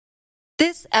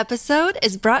This episode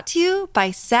is brought to you by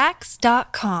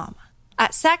Saks.com.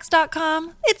 At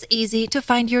Saks.com, it's easy to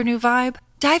find your new vibe.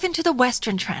 Dive into the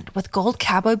Western trend with gold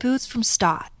cowboy boots from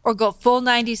Staud, or go full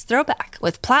 90s throwback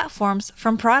with platforms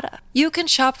from Prada. You can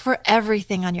shop for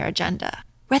everything on your agenda,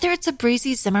 whether it's a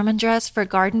breezy Zimmermann dress for a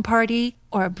garden party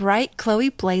or a bright Chloe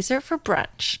blazer for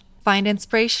brunch. Find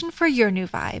inspiration for your new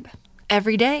vibe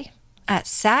every day at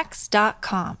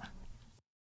Saks.com.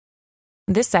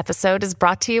 This episode is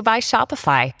brought to you by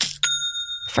Shopify.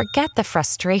 Forget the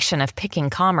frustration of picking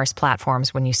commerce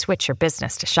platforms when you switch your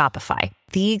business to Shopify,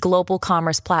 the global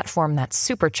commerce platform that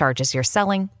supercharges your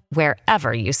selling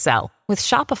wherever you sell. With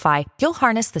Shopify, you'll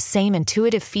harness the same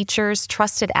intuitive features,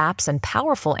 trusted apps, and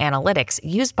powerful analytics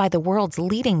used by the world's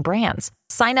leading brands.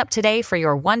 Sign up today for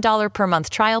your $1 per month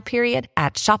trial period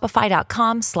at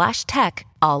shopify.com/tech,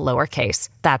 all lowercase.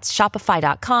 That's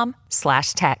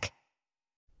shopify.com/tech.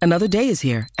 Another day is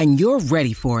here, and you're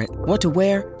ready for it. What to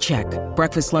wear? Check.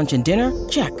 Breakfast, lunch, and dinner?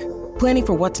 Check. Planning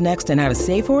for what's next and how to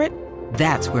save for it?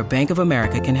 That's where Bank of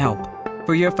America can help.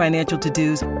 For your financial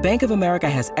to-dos, Bank of America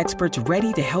has experts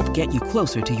ready to help get you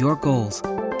closer to your goals.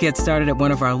 Get started at one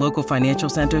of our local financial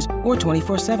centers or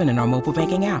 24/7 in our mobile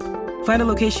banking app. Find a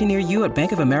location near you at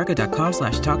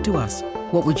bankofamerica.com/talktous.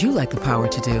 What would you like the power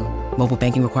to do? Mobile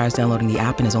banking requires downloading the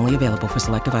app and is only available for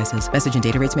select devices. Message and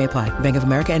data rates may apply. Bank of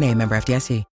America N.A., member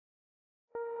FDIC.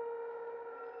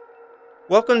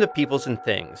 Welcome to Peoples and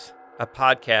Things, a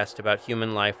podcast about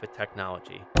human life with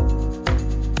technology.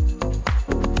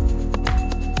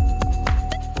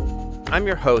 I'm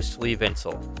your host, Lee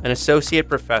Vinsel, an associate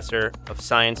professor of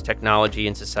science, technology,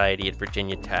 and society at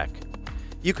Virginia Tech.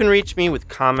 You can reach me with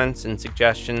comments and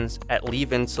suggestions at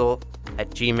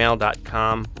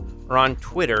leevinsel@gmail.com or on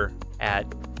Twitter at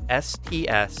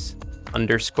STS_news.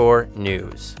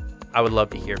 I would love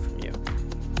to hear from you.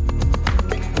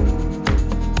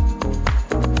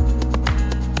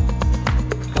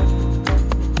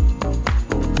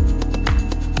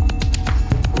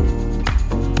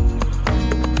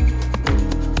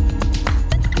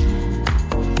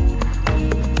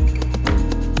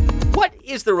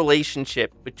 Is the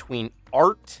relationship between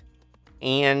art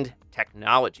and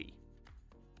technology?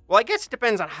 Well, I guess it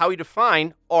depends on how you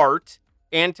define art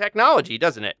and technology,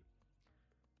 doesn't it?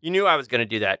 You knew I was going to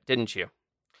do that, didn't you?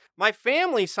 My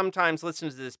family sometimes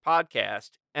listens to this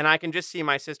podcast, and I can just see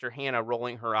my sister Hannah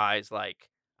rolling her eyes like,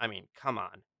 I mean, come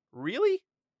on, really?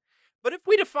 But if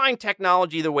we define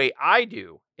technology the way I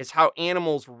do, is how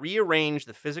animals rearrange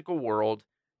the physical world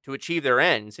to achieve their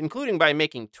ends, including by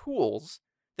making tools,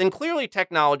 then clearly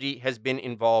technology has been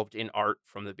involved in art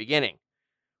from the beginning.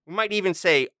 We might even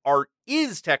say art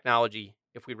is technology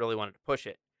if we really wanted to push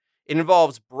it. It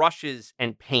involves brushes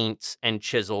and paints and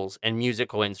chisels and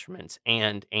musical instruments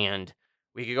and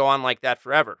we could go on like that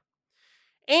forever.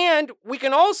 And we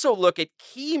can also look at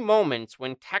key moments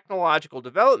when technological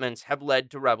developments have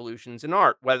led to revolutions in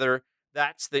art, whether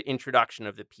that's the introduction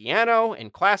of the piano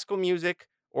and classical music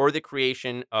or the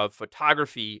creation of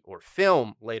photography or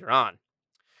film later on.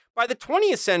 By the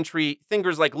 20th century,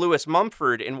 thinkers like Lewis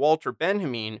Mumford and Walter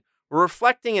Benjamin were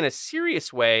reflecting in a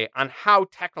serious way on how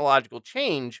technological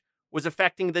change was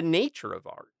affecting the nature of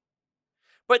art.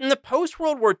 But in the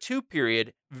post-World War II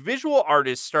period, visual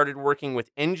artists started working with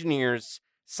engineers,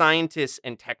 scientists,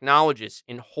 and technologists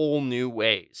in whole new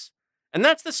ways. And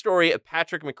that's the story of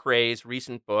Patrick McRae's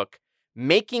recent book,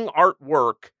 Making Art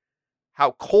Work: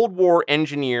 How Cold War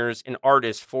Engineers and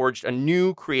Artists Forged a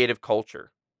New Creative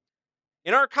Culture.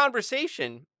 In our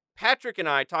conversation, Patrick and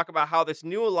I talk about how this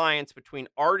new alliance between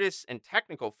artists and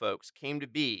technical folks came to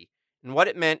be and what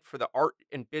it meant for the art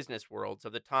and business worlds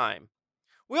of the time.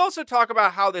 We also talk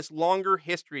about how this longer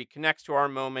history connects to our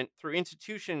moment through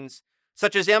institutions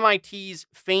such as MIT's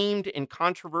famed and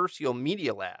controversial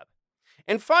Media Lab.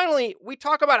 And finally, we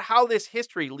talk about how this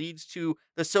history leads to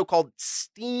the so-called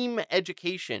STEAM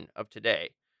education of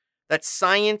today. That's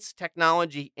science,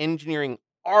 technology, engineering,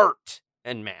 art,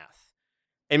 and math.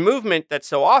 A movement that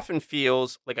so often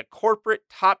feels like a corporate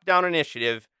top-down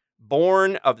initiative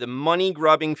born of the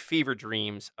money-grubbing fever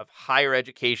dreams of higher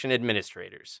education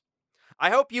administrators. I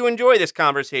hope you enjoy this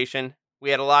conversation.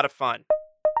 We had a lot of fun.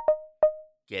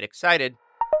 Get excited.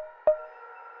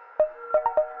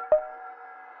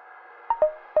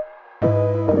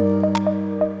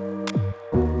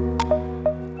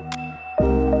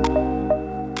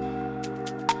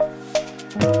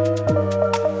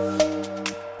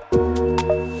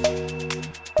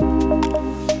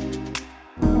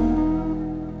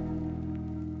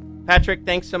 Patrick,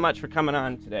 thanks so much for coming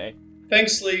on today.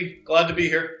 Thanks, Lee. Glad to be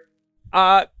here.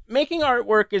 Making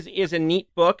Artwork is a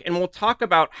neat book, and we'll talk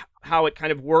about how it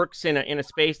kind of works in a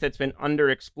space that's been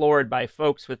underexplored by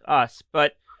folks with us.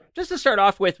 But just to start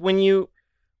off with, when you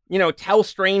tell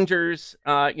strangers,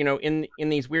 in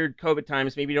these weird COVID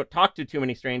times, maybe you don't talk to too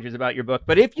many strangers about your book.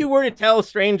 But if you were to tell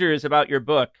strangers about your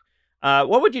book,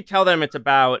 what would you tell them it's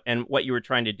about and what you were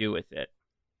trying to do with it?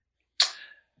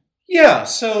 Yeah,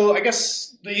 so I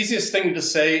guess the easiest thing to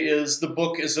say is the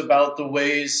book is about the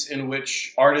ways in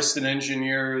which artists and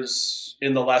engineers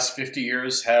in the last 50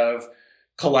 years have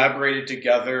collaborated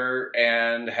together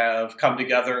and have come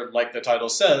together, like the title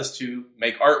says, to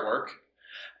make artwork.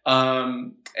 I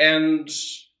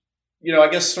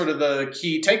guess sort of the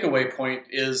key takeaway point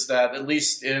is that at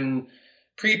least in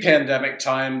pre-pandemic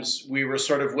times, we were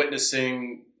sort of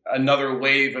witnessing another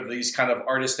wave of these kind of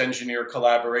artist-engineer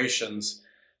collaborations.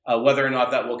 Whether or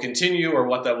not that will continue or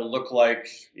what that will look like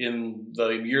in the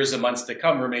years and months to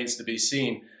come remains to be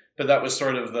seen. But that was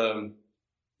sort of the,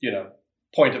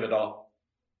 point of it all.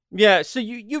 Yeah, so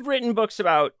you've written books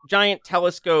about giant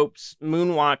telescopes,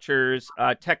 moon watchers,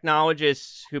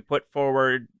 technologists who put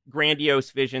forward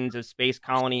grandiose visions of space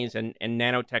colonies and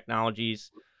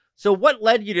nanotechnologies. So what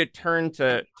led you to turn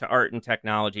to art and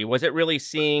technology? Was it really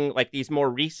seeing like these more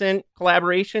recent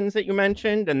collaborations that you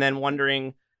mentioned and then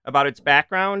wondering about its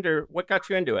background, or what got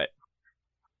you into it?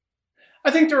 I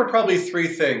think there were probably three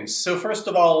things. So first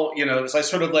of all, as I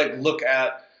sort of look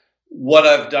at what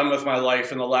I've done with my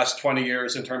life in the last 20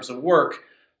 years in terms of work,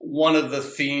 one of the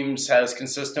themes has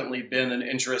consistently been an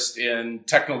interest in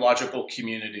technological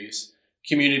communities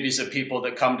of people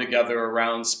that come together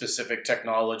around specific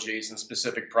technologies and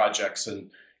specific projects.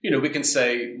 And, we can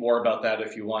say more about that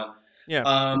if you want.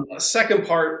 Yeah. A second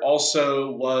part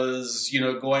also was,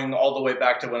 going all the way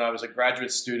back to when I was a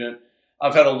graduate student.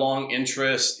 I've had a long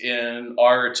interest in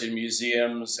art and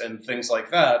museums and things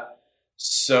like that.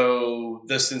 So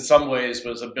this, in some ways,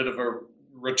 was a bit of a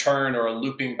return or a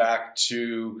looping back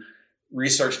to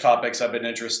research topics I've been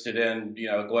interested in,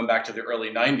 going back to the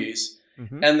early 90s.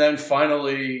 Mm-hmm. And then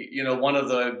finally, one of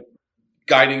the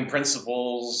guiding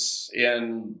principles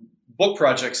in book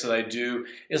projects that I do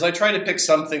is I try to pick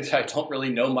something that I don't really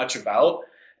know much about.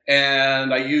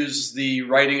 And I use the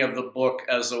writing of the book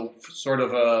as a sort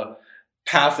of a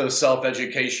path of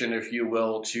self-education, if you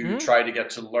will, to try to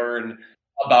get to learn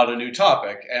about a new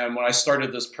topic. And when I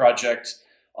started this project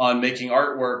on making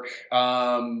artwork,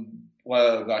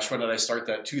 when did I start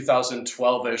that?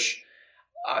 2012-ish.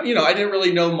 I didn't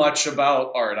really know much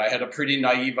about art. I had a pretty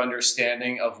naive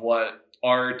understanding of what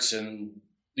art and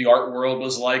the art world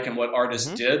was like and what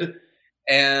artists did.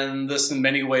 And this in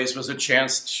many ways was a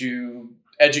chance to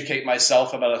educate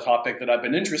myself about a topic that I've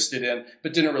been interested in,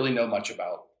 but didn't really know much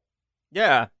about.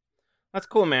 Yeah, that's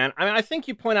cool, man. I mean, I think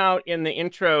you point out in the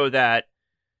intro that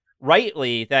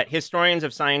rightly that historians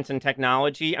of science and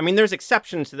technology, I mean, there's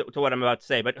exceptions to what I'm about to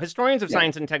say, but historians of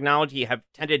science and technology have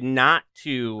tended not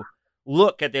to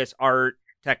look at this art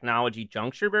technology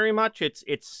juncture very much. It's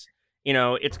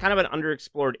kind of an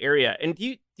underexplored area. And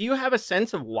do you have a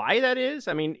sense of why that is?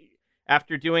 I mean,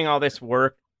 after doing all this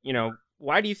work,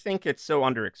 why do you think it's so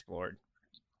underexplored?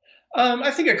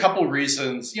 I think a couple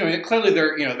reasons. Clearly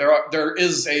there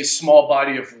is a small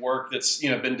body of work that's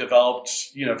been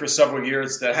developed for several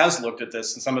years that has looked at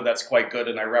this, and some of that's quite good.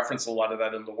 And I reference a lot of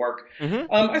that in the work.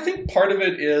 Mm-hmm. I think part of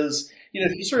it is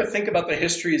if you sort of think about the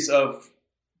histories of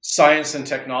science and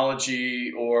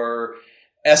technology or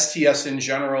STS in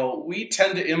general, we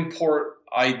tend to import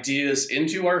ideas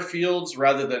into our fields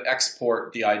rather than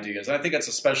export the ideas. And I think that's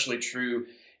especially true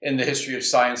in the history of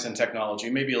science and technology,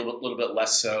 maybe a little bit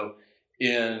less so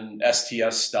in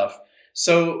STS stuff.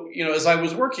 So, as I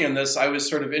was working on this, I was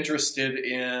sort of interested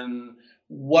in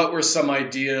what were some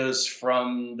ideas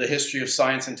from the history of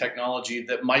science and technology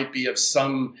that might be of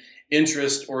some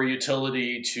interest or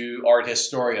utility to art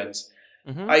historians.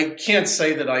 Mm-hmm. I can't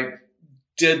say that I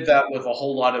did that with a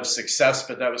whole lot of success,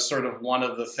 but that was sort of one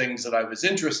of the things that I was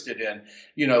interested in.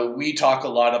 We talk a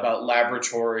lot about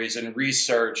laboratories and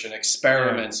research and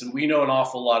experiments, and we know an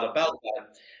awful lot about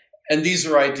that. And these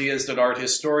are ideas that art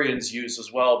historians use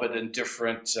as well, but in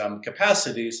different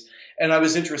capacities. And I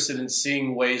was interested in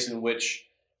seeing ways in which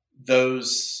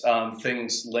those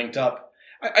things linked up.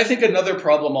 I think another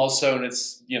problem also, and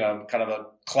it's kind of a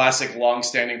classic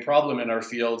long-standing problem in our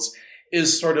fields,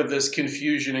 is sort of this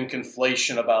confusion and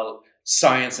conflation about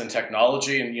science and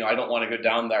technology. And, I don't want to go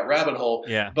down that rabbit hole.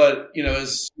 Yeah. But,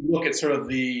 as you look at sort of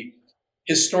the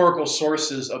historical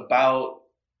sources about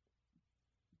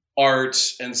art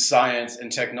and science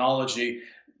and technology,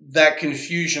 that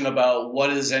confusion about what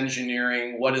is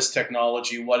engineering, what is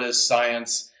technology, what is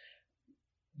science,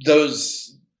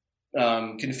 those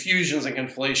confusions and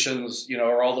conflations,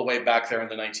 are all the way back there in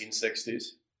the 1960s.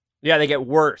 Yeah, they get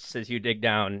worse as you dig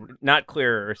down, not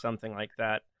clearer or something like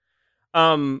that.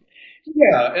 Um,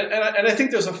 Yeah, and I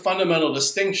think there's a fundamental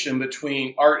distinction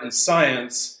between art and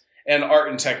science and art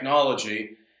and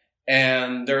technology.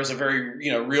 And there's a very,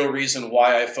 real reason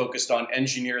why I focused on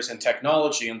engineers and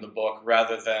technology in the book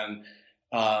rather than,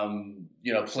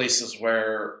 places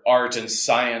where art and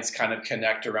science kind of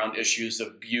connect around issues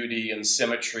of beauty and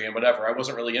symmetry and whatever. I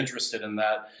wasn't really interested in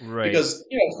that right. because,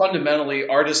 fundamentally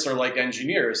artists are like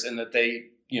engineers in that they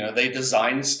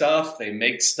design stuff, they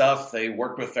make stuff, they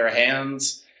work with their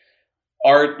hands.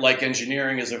 Art, like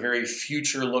engineering, is a very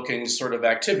future-looking sort of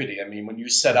activity. I mean, when you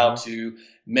set out to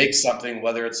make something,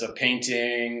 whether it's a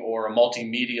painting or a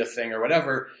multimedia thing or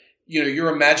whatever,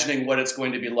 you're imagining what it's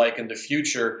going to be like in the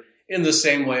future in the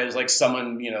same way as like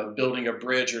someone, building a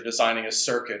bridge or designing a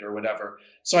circuit or whatever.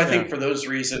 So I think for those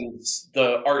reasons,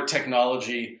 the art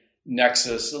technology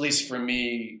nexus, at least for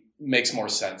me, makes more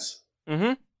sense.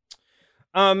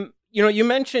 Mm-hmm. You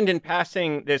mentioned in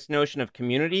passing this notion of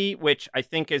community, which I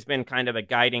think has been kind of a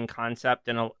guiding concept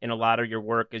in a lot of your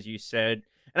work, as you said.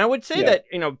 And I would say that,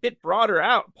 a bit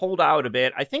pulled out a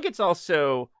bit. I think it's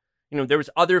also, there was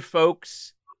other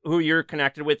folks who you're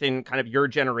connected with in kind of your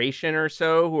generation or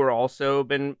so who are also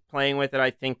been playing with it.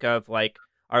 I think of like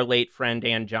our late friend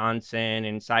Dan Johnson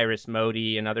and Cyrus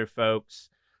Modi and other folks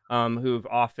who've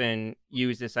often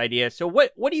used this idea. So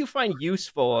what do you find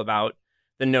useful about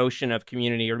the notion of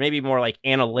community, or maybe more like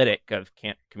analytic of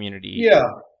community? Yeah.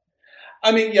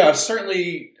 I mean, I've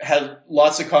certainly had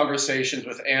lots of conversations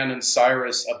with Anne and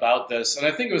Cyrus about this. And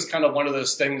I think it was kind of one of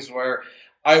those things where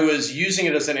I was using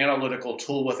it as an analytical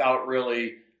tool without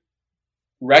really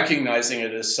recognizing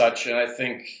it as such. And I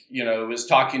think, it was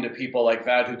talking to people like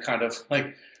that who kind of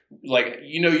like,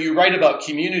 you write about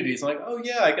communities, like, oh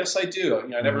yeah, I guess I do. I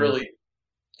never really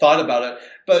thought about it.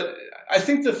 But I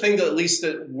think the thing that at least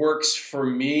that works for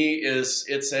me is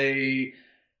it's a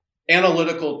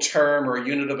analytical term or a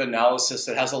unit of analysis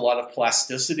that has a lot of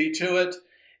plasticity to it.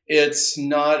 It's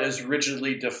not as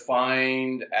rigidly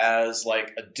defined as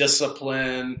like a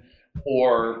discipline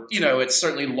or, it's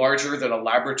certainly larger than a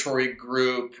laboratory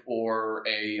group or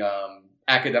a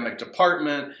academic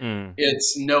department.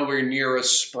 It's nowhere near as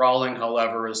sprawling,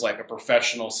 however, as like a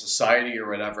professional society or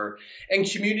whatever. And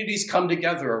communities come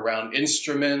together around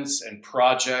instruments and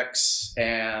projects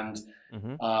and,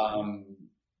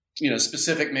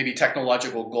 specific maybe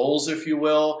technological goals, if you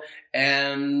will,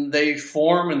 and they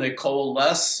form and they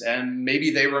coalesce and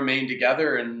maybe they remain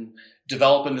together and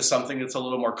develop into something that's a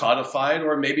little more codified,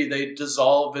 or maybe they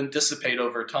dissolve and dissipate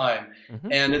over time.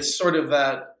 And it's sort of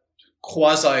that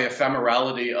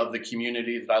quasi-ephemerality of the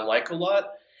community that I like a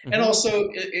lot. And also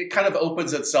it kind of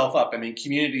opens itself up. I mean,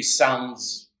 community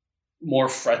sounds more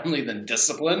friendly than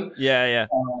discipline. Yeah.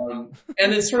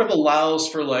 And it sort of allows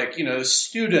for like,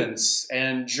 students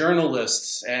and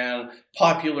journalists and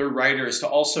popular writers to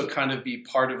also kind of be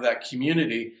part of that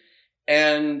community.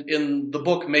 And in the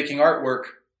book, Making Artwork,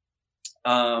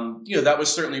 that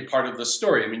was certainly part of the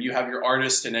story. I mean, you have your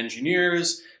artists and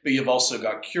engineers, but you've also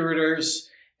got curators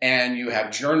and you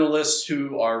have journalists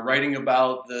who are writing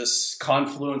about this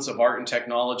confluence of art and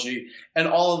technology, and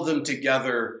all of them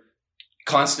together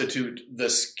constitute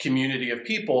this community of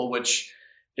people, which,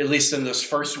 at least in this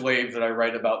first wave that I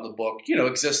write about in the book,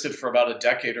 existed for about a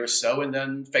decade or so and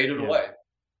then faded away.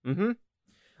 You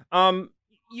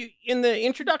in the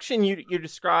introduction, you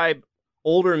describe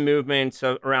older movements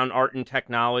around art and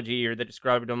technology, or that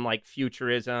described them like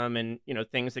futurism and,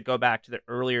 things that go back to the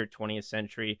earlier 20th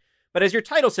century. But as your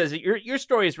title says, your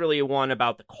story is really one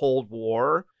about the Cold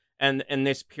War and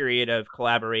this period of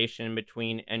collaboration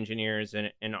between engineers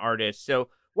and artists. So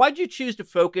why'd you choose to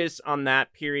focus on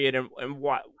that period, and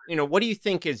what do you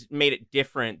think has made it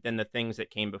different than the things that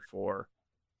came before?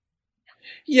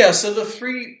 Yeah, so the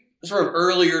three sort of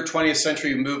earlier 20th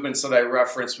century movements that I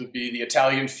referenced would be the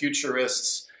Italian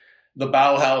Futurists, the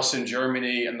Bauhaus in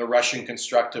Germany, and the Russian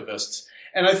Constructivists.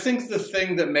 And I think the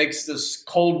thing that makes this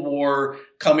Cold War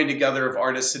coming together of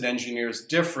artists and engineers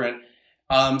different,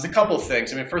 is a couple of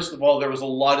things. I mean, first of all, there was a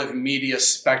lot of media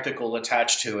spectacle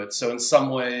attached to it. So in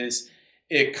some ways,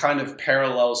 it kind of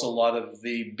parallels a lot of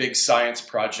the big science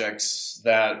projects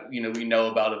that, we know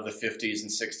about of the 50s and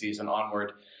 60s and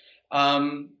onward.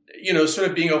 Sort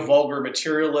of being a vulgar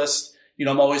materialist,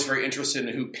 I'm always very interested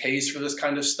in who pays for this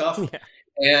kind of stuff. Yeah.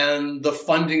 And the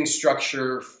funding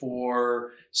structure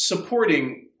for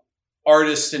supporting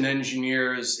artists and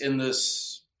engineers in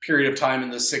this period of time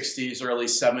in the 60s, early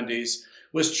 70s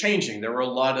was changing. There were a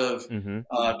lot of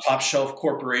top shelf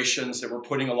corporations that were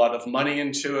putting a lot of money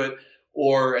into it,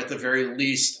 or at the very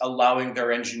least allowing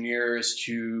their engineers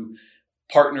to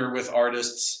partner with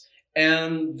artists.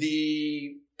 And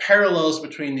the parallels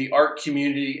between the art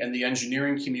community and the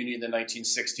engineering community in the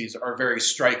 1960s are very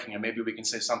striking. And maybe we can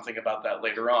say something about that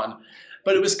later on.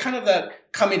 But it was kind of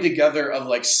that coming together of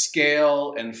like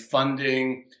scale and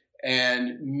funding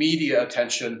and media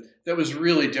attention that was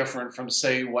really different from,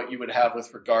 say, what you would have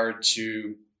with regard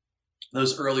to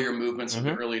those earlier movements of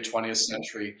the early 20th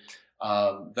century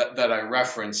that I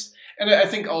referenced. And I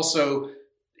think also,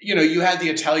 you had the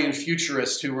Italian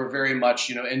futurists who were very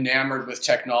much, enamored with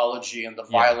technology and the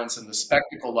violence and the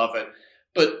spectacle of it.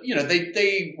 But,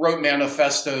 they wrote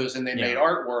manifestos and they made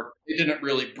artwork. They didn't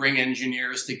really bring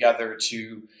engineers together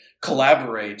to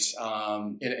collaborate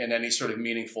in any sort of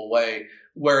meaningful way.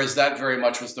 Whereas that very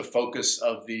much was the focus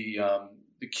of the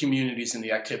communities and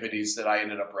the activities that I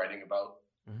ended up writing about.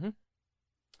 Mm-hmm.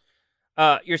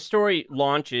 Your story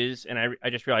launches, and I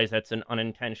just realized that's an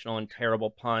unintentional and terrible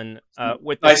pun,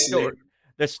 with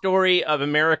the story of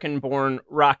American-born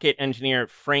rocket engineer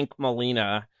Frank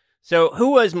Malina. So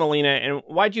who was Malina, and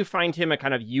why'd you find him a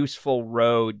kind of useful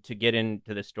road to get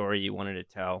into the story you wanted to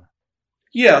tell?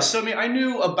 Yeah, so I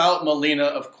knew about Malina,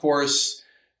 of course,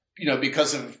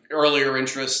 because of earlier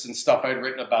interests and stuff I'd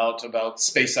written about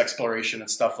space exploration and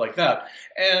stuff like that.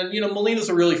 And, Malina's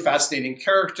a really fascinating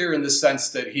character in the sense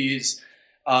that he's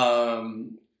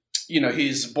born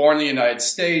in the United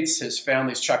States. His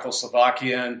family's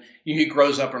Czechoslovakian. He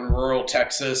grows up in rural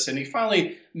Texas, and he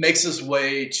finally makes his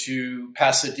way to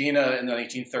Pasadena in the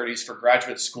 1930s for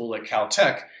graduate school at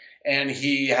Caltech. And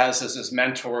he has as his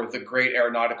mentor the great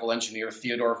aeronautical engineer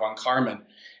Theodore von Karman.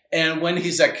 And when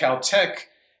he's at Caltech,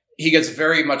 he gets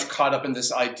very much caught up in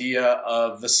this idea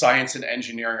of the science and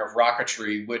engineering of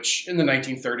rocketry, which in the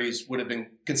 1930s would have been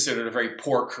considered a very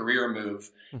poor career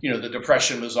move. The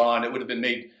Depression was on. It would have been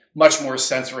made much more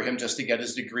sense for him just to get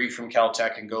his degree from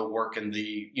Caltech and go work in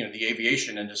the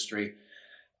aviation industry.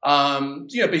 But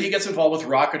he gets involved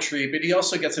with rocketry, but he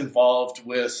also gets involved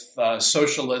with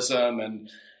socialism and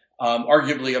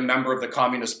arguably a member of the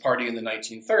Communist Party in the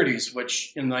 1930s,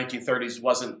 which in the 1930s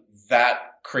wasn't that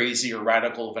crazy or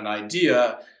radical of an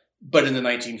idea. But in the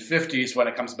 1950s, when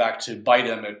it comes back to bite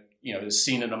him, it is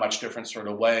seen in a much different sort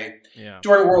of way. Yeah.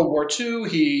 During World War II,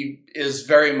 he is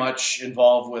very much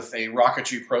involved with a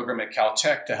rocketry program at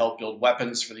Caltech to help build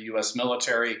weapons for the U.S.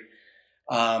 military.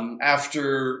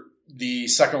 After the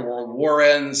Second World War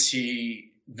ends,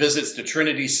 he visits the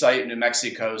Trinity site in New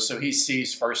Mexico, so he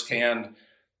sees firsthand,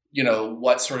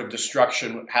 what sort of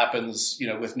destruction happens,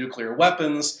 with nuclear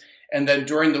weapons. And then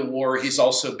during the war, he's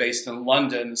also based in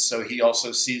London, so he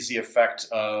also sees the effect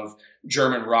of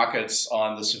German rockets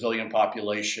on the civilian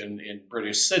population in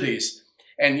British cities.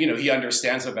 And, he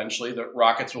understands eventually that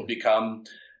rockets will become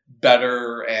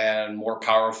better and more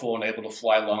powerful and able to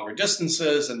fly longer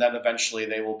distances. And then eventually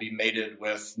they will be mated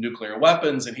with nuclear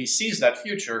weapons. And he sees that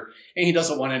future and he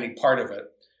doesn't want any part of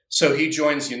it. So he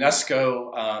joins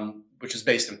UNESCO, which is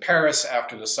based in Paris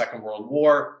after the Second World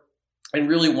War, and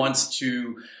really wants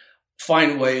to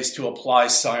find ways to apply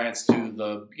science to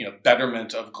the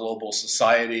betterment of global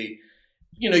society.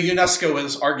 UNESCO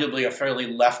is arguably a fairly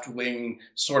left-wing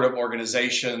sort of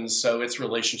organization, so its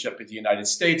relationship with the United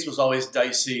States was always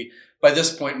dicey. By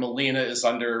this point, Malina is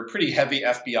under pretty heavy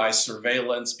FBI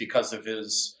surveillance because of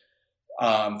his,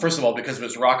 first of all, because of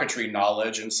his rocketry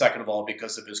knowledge, and second of all,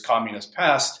 because of his communist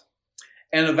past.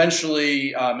 And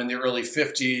eventually, in the early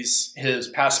 50s, his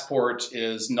passport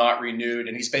is not renewed,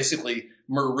 and he's basically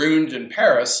marooned in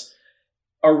Paris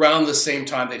around the same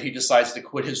time that he decides to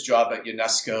quit his job at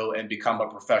UNESCO and become a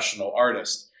professional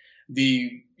artist.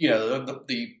 The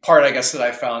part, I guess, that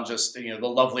I found just, the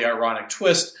lovely ironic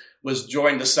twist was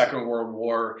during the Second World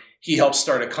War, he helped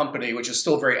start a company, which is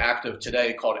still very active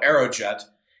today, called Aerojet.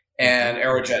 And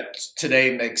Aerojet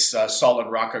today makes solid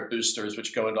rocket boosters,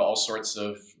 which go into all sorts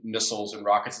of missiles and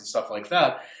rockets and stuff like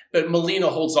that. But Malina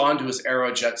holds on to his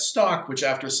Aerojet stock, which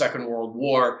after Second World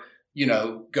War,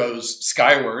 goes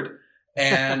skyward.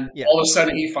 And all of a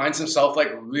sudden he finds himself like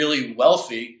really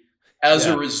wealthy as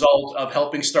a result of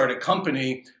helping start a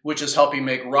company, which is helping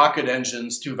make rocket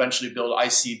engines to eventually build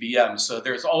ICBM. So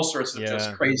there's all sorts of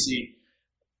just crazy,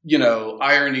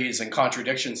 ironies and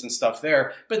contradictions and stuff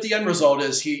there. But the end result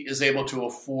is he is able to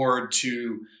afford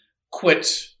to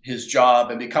quit his job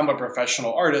and become a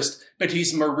professional artist, but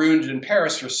he's marooned in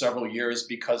Paris for several years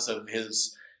because of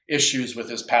his issues with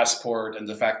his passport and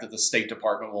the fact that the State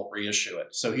Department won't reissue it.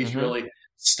 So he's really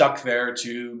stuck there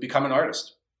to become an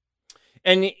artist.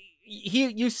 And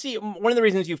you see, one of the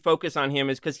reasons you focus on him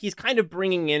is because he's kind of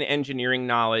bringing in engineering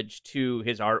knowledge to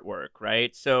his artwork,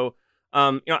 right? So,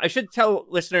 I should tell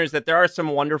listeners that there are some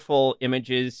wonderful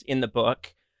images in the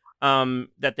book.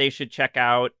 that they should check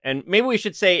out? And maybe we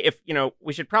should say, if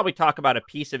we should probably talk about a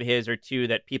piece of his or two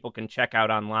that people can check out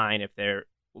online if they're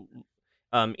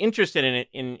interested in it,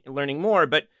 in learning more.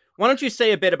 But why don't you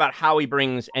say a bit about how he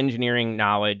brings engineering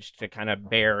knowledge to kind of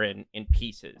bear in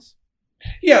pieces?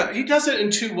 Yeah, he does it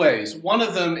in two ways. One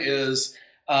of them is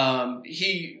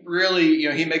he really,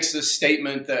 he makes this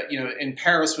statement that, in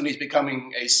Paris, when he's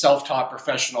becoming a self-taught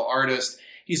professional artist,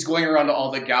 he's going around to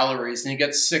all the galleries and he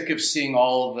gets sick of seeing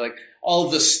all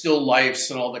of the still lifes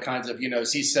and all the kinds of,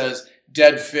 as he says,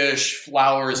 dead fish,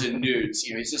 flowers, and nudes.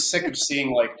 He's just sick of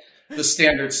seeing like the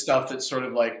standard stuff that's sort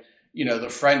of like, the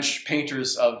French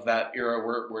painters of that era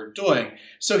were doing.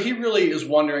 So he really is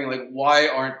wondering, like, why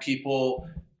aren't people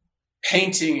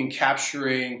painting and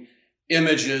capturing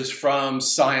images from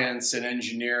science and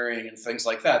engineering and things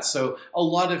like that? So a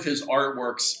lot of his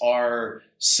artworks are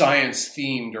science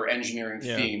themed or engineering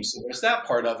themed. So there's that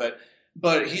part of it.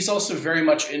 But he's also very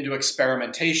much into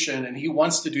experimentation, and he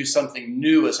wants to do something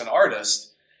new as an artist,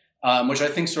 which I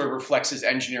think sort of reflects his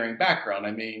engineering background.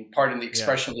 I mean, pardon the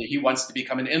expression, he wants to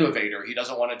become an innovator. He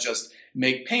doesn't want to just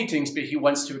make paintings, but he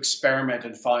wants to experiment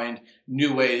and find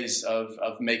new ways of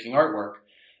making artwork.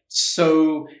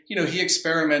 So, he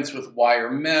experiments with wire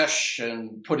mesh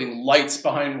and putting lights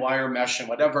behind wire mesh and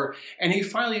whatever. And he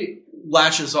finally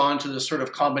latches on to this sort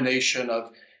of combination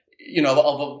of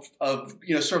sort of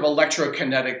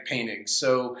electrokinetic painting.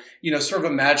 So, sort of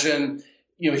imagine,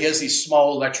 he has these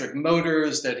small electric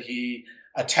motors that he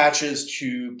attaches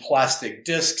to plastic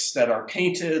discs that are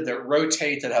painted, that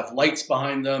rotate, that have lights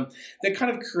behind them, that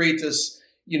kind of create this,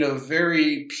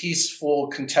 very peaceful,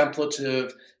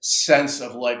 contemplative sense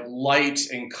of like light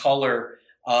and color.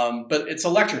 But it's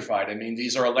electrified. I mean,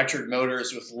 these are electric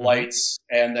motors with lights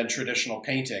and then traditional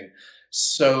painting.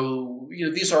 So,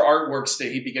 these are artworks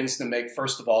that he begins to make,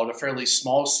 first of all, at a fairly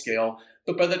small scale.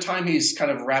 But by the time he's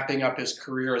kind of wrapping up his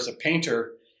career as a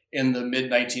painter in the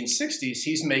mid-1960s,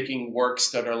 he's making works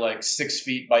that are like 6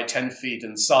 feet by 10 feet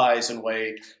in size and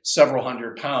weigh several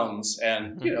hundred pounds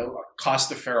and,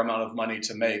 cost a fair amount of money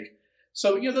to make.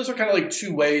 So, those are kind of like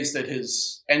two ways that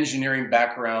his engineering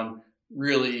background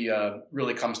really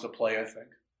comes to play, I think.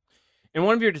 In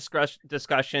one of your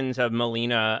discussions of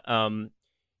Molina,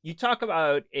 you talk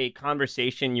about a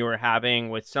conversation you were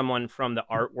having with someone from the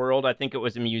art world. I think it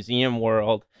was a museum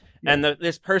world. Yeah. And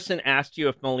this person asked you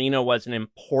if Molina was an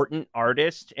important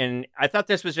artist. And I thought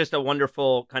this was just a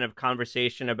wonderful kind of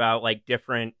conversation about like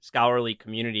different scholarly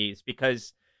communities,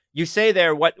 because you say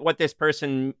there what this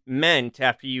person meant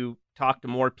after you talked to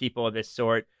more people of this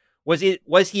sort. Was he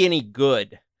any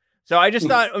good? So I just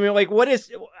thought,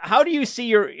 how do you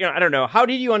see I don't know, how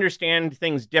did you understand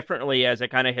things differently as a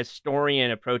kind of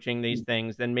historian approaching these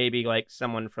things than maybe like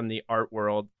someone from the art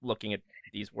world looking at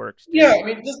these works? Yeah, I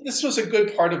mean, this was a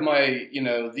good part of my,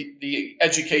 the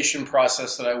education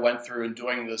process that I went through in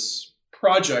doing this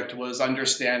project was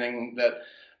understanding that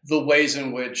the ways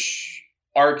in which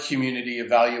art community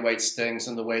evaluates things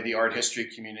and the way the art history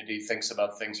community thinks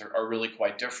about things are really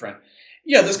quite different.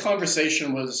 Yeah, this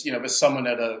conversation was, with someone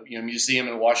at a museum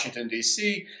in Washington,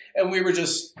 D.C., and we were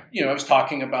just, I was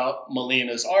talking about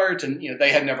Molina's art, and, they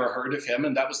had never heard of him,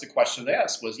 and that was the question they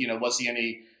asked was, was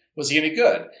he any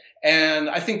good?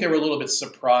 And I think they were a little bit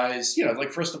surprised,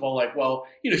 first of all,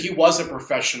 he was a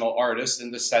professional artist in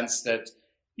the sense that,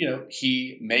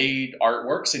 he made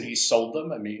artworks and he sold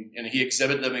them. I mean, and he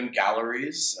exhibited them in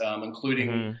galleries,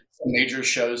 including some major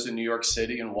shows in New York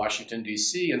City and Washington,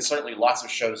 D.C., and certainly lots of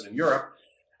shows in Europe.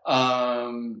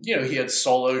 He had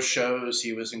solo shows.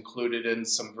 He was included in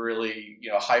some really,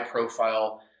 high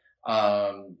profile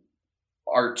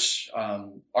art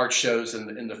shows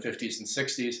in the 50s and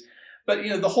 60s.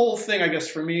 But, the whole thing, I guess,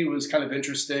 for me was kind of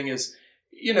interesting is,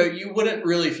 you wouldn't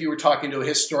really, if you were talking to a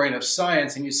historian of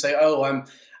science and you say, oh,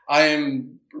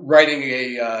 I'm writing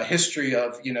a history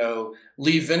of,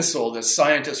 Lee Vinsel, the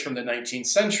scientist from the 19th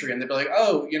century. And they'd be like,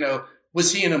 oh,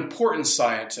 was he an important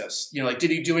scientist? Did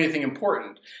he do anything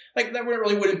important? Like that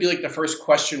really wouldn't be like the first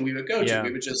question we would go to.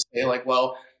 We would just say like,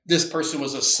 well, this person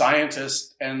was a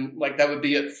scientist, and like that would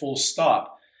be it, full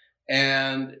stop.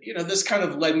 And, this kind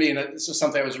of led me, and this is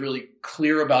something I was really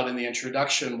clear about in the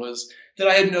introduction, was that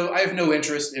I have no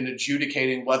interest in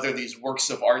adjudicating whether these works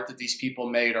of art that these people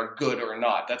made are good or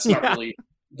not. That's not really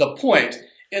the point,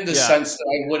 in the sense that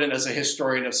I wouldn't, as a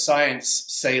historian of science,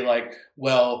 say like,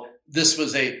 well, this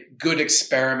was a good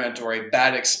experiment or a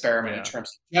bad experiment in terms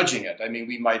of judging it. I mean,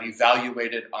 we might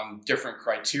evaluate it on different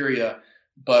criteria,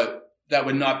 but that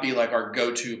would not be like our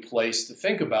go-to place to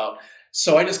think about.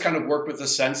 So I just kind of worked with the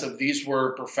sense of these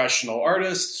were professional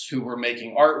artists who were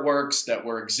making artworks that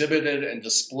were exhibited and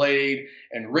displayed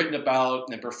and written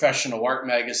about in professional art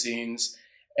magazines.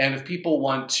 And if people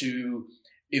want to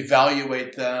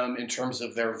evaluate them in terms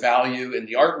of their value in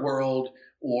the art world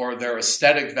or their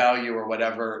aesthetic value or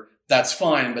whatever, that's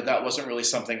fine. But that wasn't really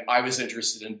something I was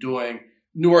interested in doing,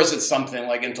 nor is it something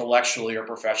like intellectually or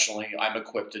professionally I'm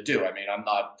equipped to do. I mean, I'm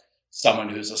not someone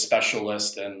who's a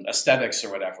specialist in aesthetics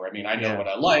or whatever. I mean, I know what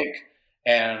I like,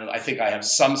 and I think I have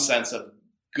some sense of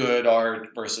good art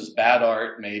versus bad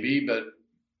art, maybe, but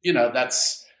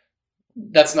that's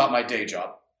not my day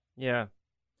job. Yeah.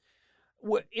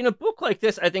 In a book like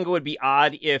this, I think it would be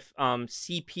odd if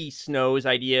C.P. Snow's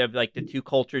idea of like the two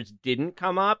cultures didn't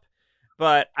come up,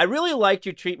 but I really liked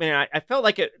your treatment. I felt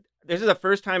like this is the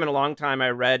first time in a long time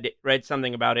I read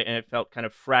something about it, and it felt kind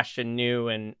of fresh and new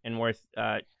and worth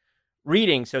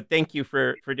reading. So thank you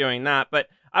for doing that. But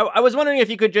I was wondering if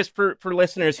you could just, for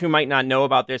listeners who might not know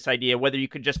about this idea, whether you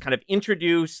could just kind of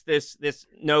introduce this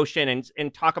notion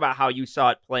and talk about how you saw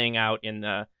it playing out in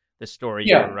the story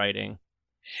you were writing.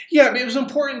 Yeah, I mean, it was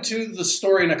important to the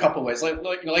story in a couple of ways.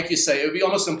 Like you say, it would be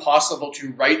almost impossible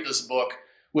to write this book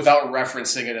without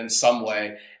referencing it in some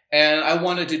way. And I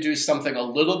wanted to do something a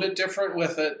little bit different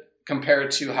with it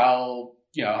compared to how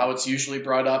it's usually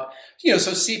brought up.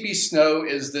 So C.P. Snow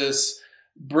is this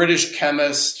British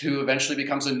chemist who eventually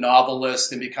becomes a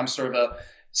novelist and becomes sort of a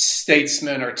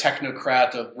statesman or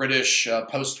technocrat of British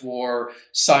post-war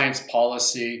science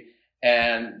policy.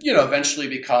 And, eventually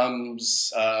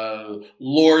becomes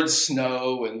Lord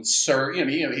Snow and Sir,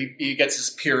 he gets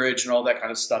his peerage and all that kind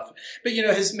of stuff. But,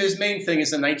 his main thing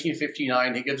is in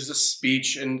 1959, he gives a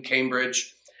speech in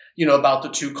Cambridge, about the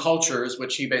two cultures,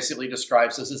 which he basically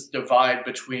describes as this divide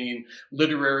between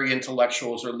literary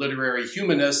intellectuals or literary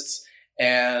humanists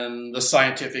and the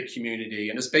scientific community.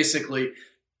 And it's basically,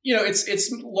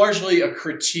 it's largely a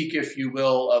critique, if you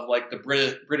will, of like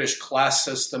the British class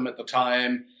system at the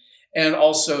time. And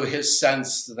also his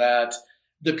sense that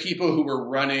the people who were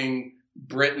running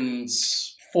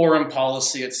Britain's foreign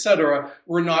policy, et cetera,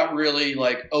 were not really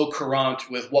like au courant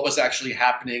with what was actually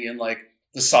happening in like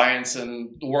the science and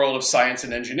the world of science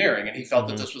and engineering. And he felt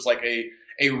that this was like a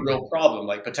real problem,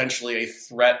 like potentially a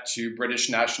threat to British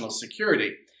national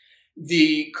security.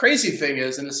 The crazy thing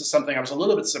is, and this is something I was a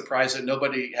little bit surprised that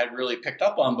nobody had really picked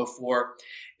up on before,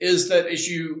 is that as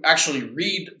you actually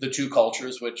read The Two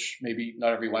Cultures, which maybe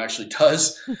not everyone actually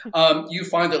does, you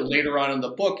find that later on in the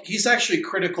book, he's actually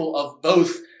critical of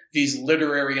both these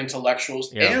literary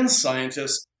intellectuals and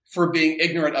scientists for being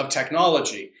ignorant of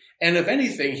technology. And if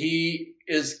anything, he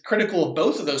is critical of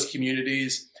both of those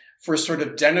communities for sort of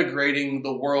denigrating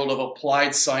the world of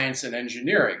applied science and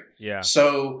engineering. Yeah.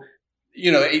 So,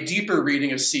 a deeper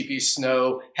reading of C.P.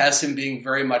 Snow has him being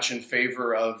very much in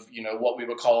favor of, what we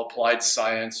would call applied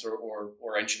science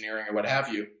or engineering or what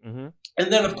have you. Mm-hmm.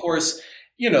 And then, of course,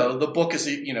 the book is,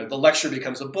 the lecture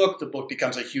becomes a book. The book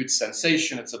becomes a huge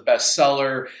sensation. It's a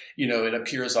bestseller. It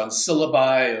appears on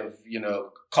syllabi of,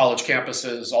 college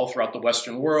campuses all throughout the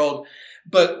Western world.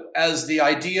 But as the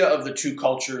idea of the two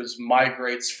cultures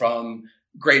migrates from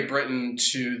Great Britain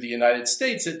to the United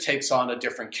States, it takes on a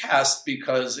different cast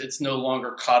because it's no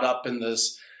longer caught up in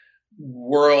this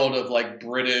world of like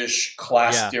British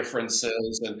class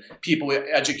differences and people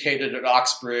educated at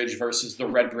Oxbridge versus the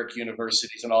red brick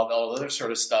universities and all the other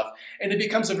sort of stuff. And it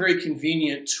becomes a very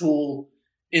convenient tool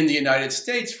in the United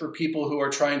States for people who are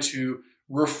trying to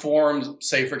reform,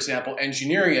 say, for example,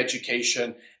 engineering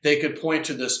education. They could point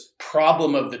to this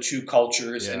problem of the two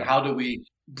cultures and how do we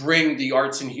bring the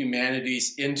arts and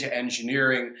humanities into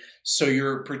engineering so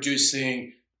you're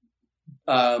producing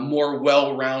more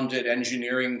well-rounded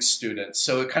engineering students.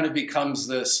 So it kind of becomes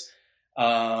this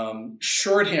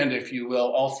shorthand, if you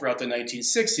will, all throughout the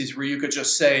 1960s, where you could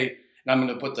just say, and I'm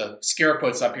going to put the scare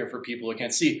quotes up here for people who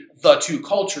can't see, the two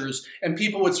cultures, and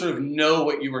people would sort of know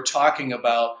what you were talking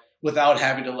about without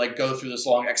having to like go through this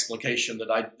long explication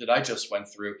that I just went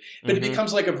through. But it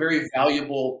becomes like a very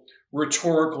valuable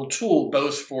rhetorical tool,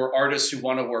 both for artists who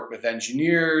want to work with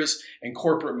engineers and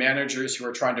corporate managers who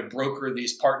are trying to broker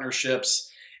these partnerships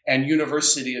and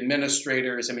university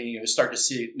administrators. I mean, you start to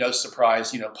see, no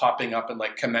surprise, popping up in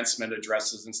like commencement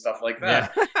addresses and stuff like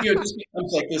that. It just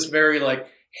becomes like this very like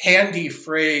handy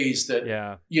phrase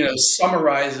that,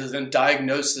 summarizes and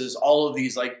diagnoses all of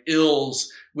these like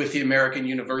ills with the American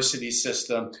university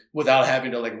system without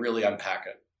having to like really unpack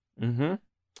it.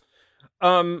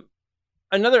 Mm-hmm.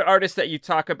 Another artist that you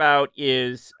talk about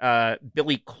is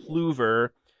Billy Kluver.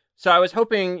 So I was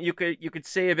hoping you could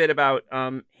say a bit about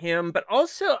him, but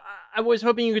also I was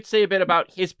hoping you could say a bit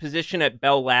about his position at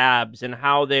Bell Labs and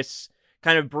how this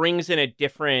kind of brings in a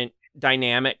different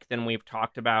dynamic than we've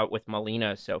talked about with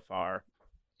Melina so far.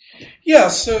 Yeah,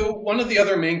 so one of the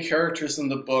other main characters in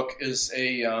the book is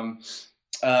an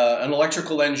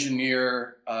electrical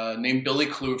engineer named Billy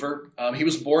Kluver. He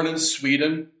was born in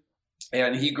Sweden,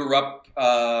 and he grew up,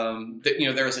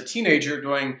 there as a teenager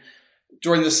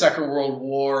during the Second World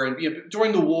War, and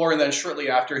during the war, and then shortly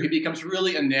after, he becomes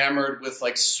really enamored with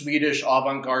like Swedish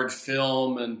avant-garde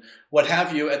film and what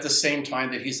have you. At the same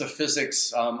time that he's a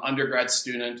physics undergrad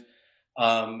student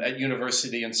at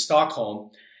university in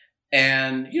Stockholm.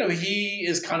 And, he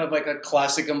is kind of like a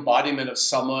classic embodiment of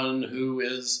someone who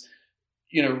is,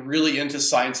 really into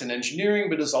science and engineering,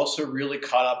 but is also really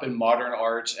caught up in modern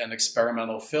art and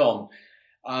experimental film.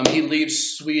 He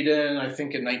leaves Sweden, I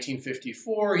think, in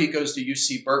 1954. He goes to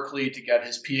UC Berkeley to get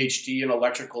his PhD in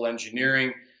electrical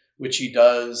engineering, which he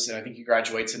does. And I think he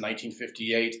graduates in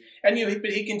 1958. And,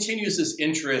 but he continues his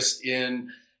interest in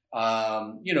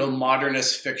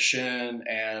modernist fiction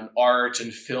and art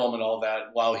and film and all that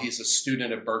while he's a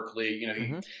student at Berkeley.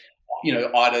 He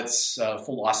audits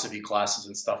philosophy classes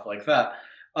and stuff like that.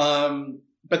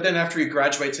 But then after he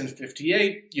graduates in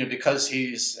 58, because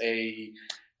he's a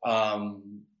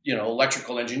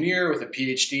electrical engineer with a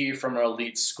PhD from an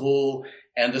elite school,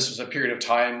 and this was a period of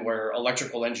time where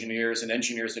electrical engineers and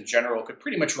engineers in general could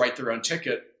pretty much write their own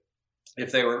ticket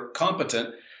if they were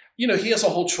competent. He has a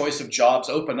whole choice of jobs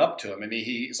open up to him. I mean,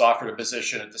 he's offered a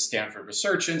position at the Stanford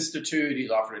Research Institute.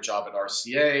 He's offered a job at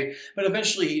RCA, but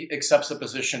eventually he accepts a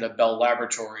position at Bell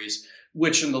Laboratories,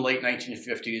 which in the late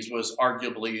 1950s was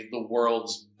arguably the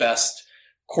world's best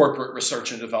corporate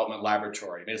research and development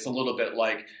laboratory. I mean, it's a little bit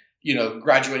like,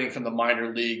 graduating from the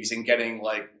minor leagues and getting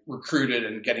like recruited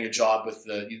and getting a job with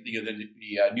the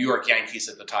New York Yankees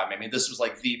at the time. I mean, this was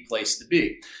like the place to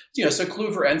be. So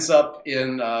Kluver ends up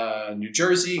in New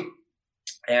Jersey,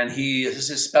 and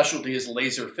his specialty is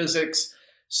laser physics.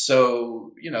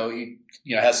 So,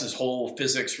 he has his whole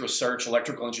physics research,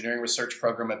 electrical engineering research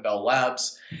program at Bell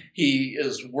Labs. He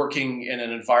is working in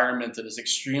an environment that is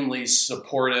extremely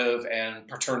supportive and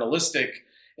paternalistic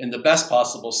in the best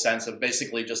possible sense of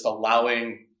basically just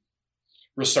allowing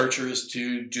researchers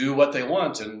to do what they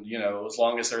want. And, as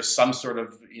long as there's some sort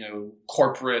of,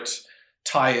 corporate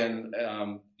tie-in,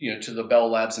 to the Bell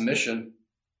Labs mission.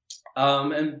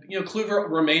 And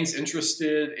Kluver remains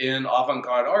interested in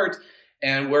avant-garde art.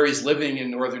 And where he's living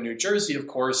in northern New Jersey, of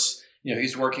course,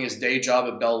 he's working his day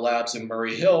job at Bell Labs in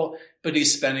Murray Hill, but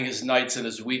he's spending his nights and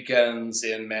his weekends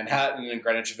in Manhattan and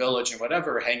Greenwich Village and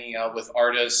whatever, hanging out with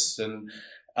artists and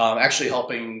actually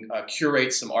helping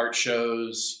curate some art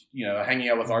shows, hanging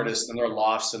out with artists in their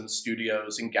lofts and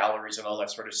studios and galleries and all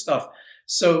that sort of stuff.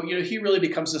 So, he really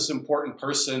becomes this important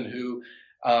person who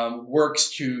works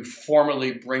to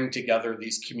formally bring together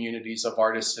these communities of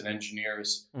artists and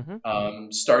engineers,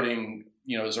 starting,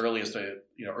 as early as the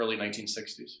early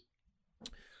 1960s.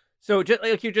 So just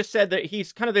like you just said, that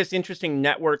he's kind of this interesting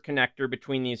network connector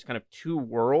between these kind of two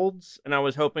worlds. And I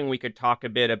was hoping we could talk a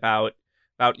bit about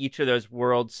each of those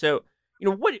worlds. So,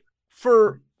 what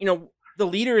for, the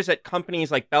leaders at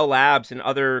companies like Bell Labs and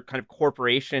other kind of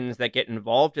corporations that get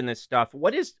involved in this stuff,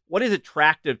 what is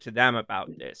attractive to them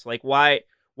about this? Like, why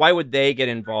would they get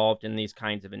involved in these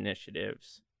kinds of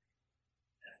initiatives?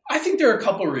 I think there are a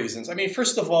couple of reasons. I mean,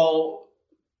 first of all,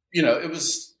 it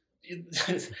was,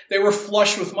 they were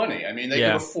flush with money. I mean, they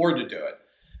could afford to do it.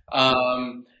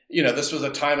 This was a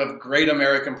time of great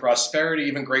American prosperity,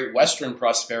 even great Western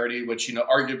prosperity, which,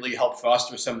 arguably helped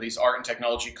foster some of these art and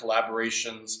technology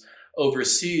collaborations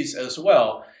overseas as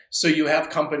well. So you have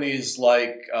companies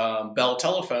like Bell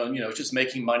Telephone, just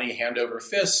making money hand over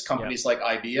fist, companies like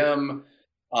IBM,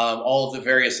 all of the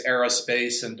various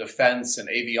aerospace and defense and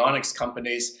avionics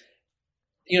companies,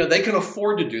 they can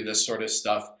afford to do this sort of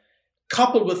stuff,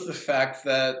 coupled with the fact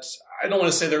that I don't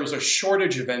want to say there was a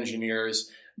shortage of engineers,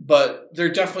 but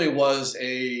there definitely was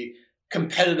a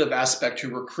competitive aspect to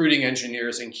recruiting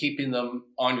engineers and keeping them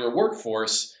on your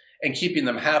workforce and keeping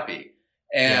them happy.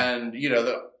 And,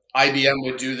 the IBM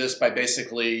would do this by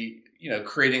basically,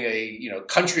 creating a,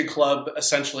 country club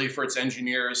essentially for its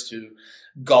engineers to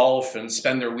golf and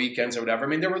spend their weekends or whatever. I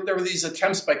mean, there were these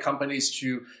attempts by companies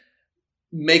to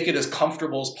make it as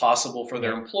comfortable as possible for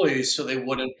their employees so they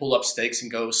wouldn't pull up stakes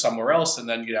and go somewhere else. And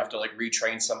then you'd have to like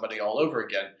retrain somebody all over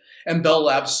again. And Bell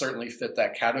Labs certainly fit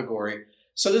that category.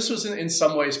 So this was in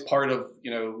some ways part of,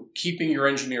 keeping your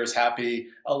engineers happy,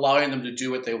 allowing them to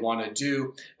do what they want to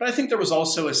do. But I think there was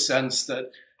also a sense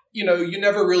that, you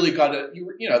never really got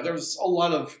there was a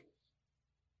lot of,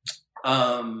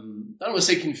 I don't want to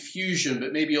say confusion,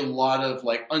 but maybe a lot of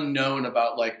like unknown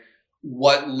about like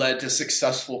what led to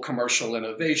successful commercial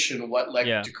innovation, what led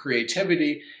Yeah. to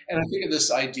creativity. And I think of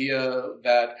this idea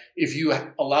that if you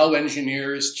allow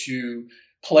engineers to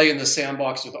play in the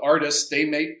sandbox with artists, they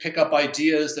may pick up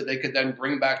ideas that they could then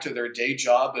bring back to their day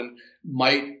job and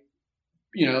might,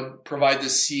 provide the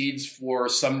seeds for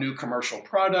some new commercial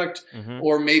product,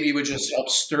 or maybe would just help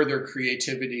stir their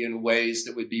creativity in ways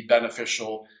that would be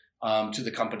beneficial to the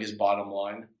company's bottom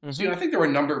line. So, I think there were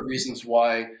a number of reasons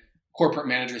why corporate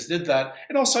managers did that.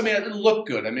 And also, it looked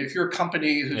good. If you're a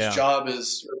company whose job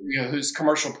is, whose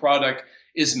commercial product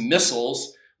is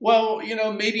missiles, well,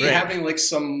 maybe having like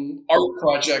some art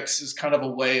projects is kind of a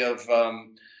way of,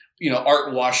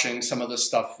 art washing some of the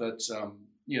stuff that,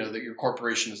 that your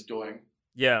corporation is doing.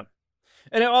 Yeah.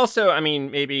 And it also,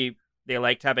 maybe they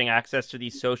liked having access to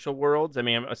these social worlds. I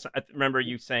remember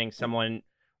you saying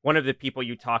one of the people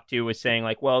you talked to was saying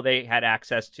like, well, they had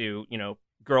access to,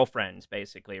 girlfriends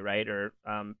basically, right? Or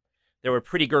there were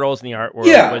pretty girls in the art world.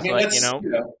 Yeah,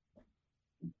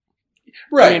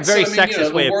 right. Very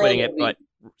sexist way of putting it, but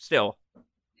still.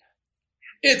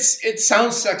 It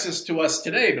sounds sexist to us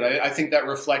today, but I think that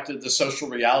reflected the social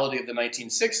reality of the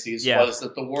 1960s was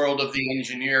that the world of the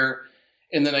engineer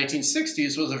in the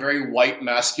 1960s was a very white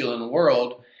masculine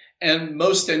world. And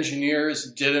most engineers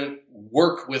didn't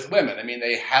work with women.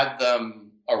 They had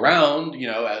them around,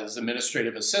 as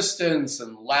administrative assistants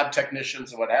and lab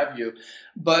technicians and what have you.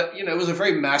 But, it was a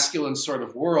very masculine sort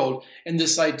of world. And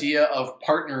this idea of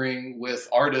partnering with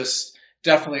artists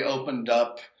definitely opened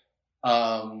up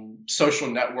social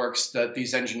networks that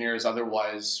these engineers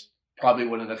otherwise probably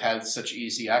wouldn't have had such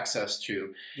easy access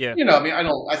to. Yeah.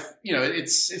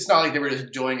 It's not like they were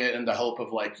just doing it in the hope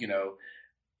of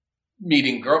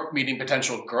meeting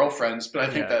potential girlfriends, but I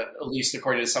think that at least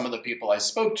according to some of the people I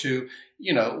spoke to,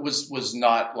 was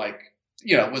not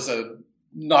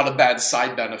not a bad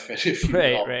side benefit, if you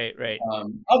will, right.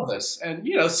 Of this. And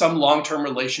some long-term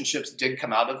relationships did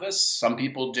come out of this. Some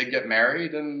people did get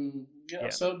married, and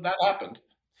so that happened.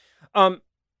 On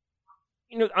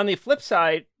the flip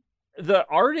side, the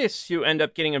artists who end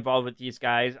up getting involved with these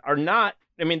guys are not.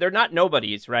 They're not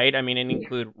nobodies, right? It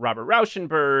include Robert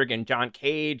Rauschenberg and John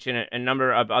Cage and a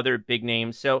number of other big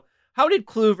names. So how did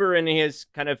Kluver and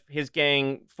his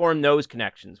gang form those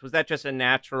connections? Was that just a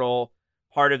natural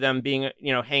part of them being,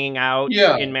 hanging out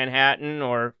in Manhattan,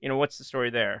 or, what's the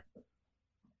story there?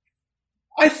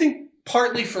 I think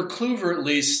partly for Kluver, at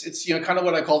least, it's, kind of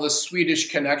what I call the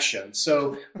Swedish connection.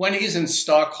 So when he's in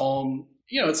Stockholm,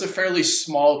 it's a fairly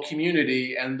small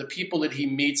community, and the people that he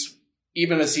meets,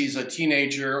 even as he's a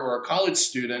teenager or a college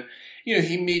student,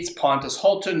 he meets Pontus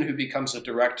Hultén, who becomes a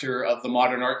director of the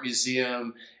Modern Art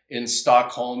Museum in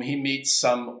Stockholm. He meets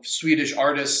some Swedish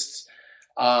artists,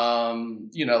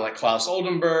 like Claes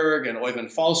Oldenburg and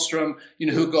Oyvind Fahlström,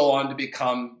 who go on to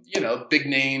become, big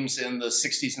names in the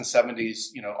 60s and 70s,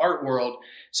 art world.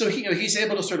 So, he's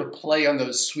able to sort of play on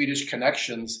those Swedish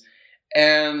connections.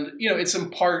 And, it's in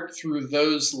part through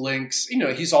those links.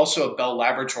 He's also at Bell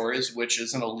Laboratories, which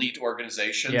is an elite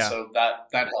organization. Yeah. So that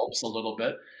helps a little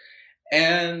bit.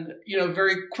 And,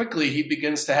 very quickly, he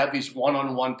begins to have these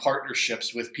one-on-one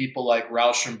partnerships with people like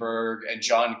Rauschenberg and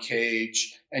John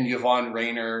Cage and Yvonne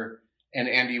Rainer and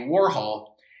Andy Warhol.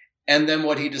 And then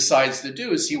what he decides to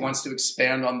do is he wants to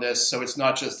expand on this. So it's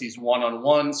not just these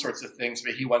one-on-one sorts of things,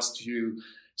 but he wants to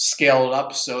scale it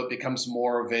up so it becomes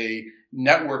more of a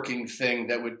networking thing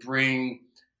that would bring,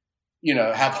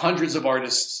 have hundreds of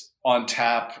artists on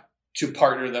tap to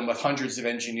partner them with hundreds of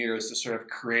engineers to sort of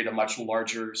create a much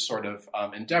larger sort of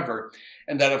endeavor.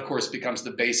 And that, of course, becomes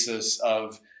the basis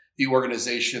of the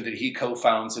organization that he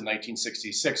co-founds in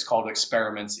 1966 called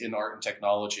Experiments in Art and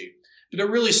Technology. But it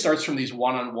really starts from these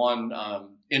one-on-one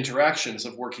interactions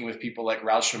of working with people like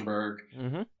Rauschenberg,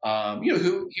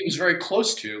 who he was very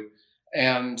close to,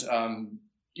 and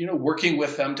working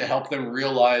with them to help them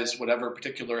realize whatever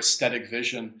particular aesthetic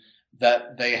vision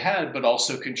that they had, but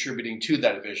also contributing to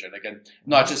that vision. Again,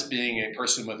 not just being a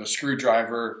person with a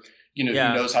screwdriver, who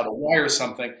knows how to wire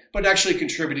something, but actually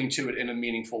contributing to it in a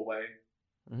meaningful way.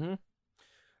 Mm-hmm.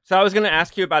 So I was going to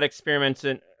ask you about Experiments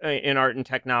in Art and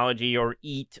Technology, or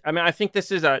EAT. I think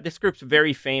this group's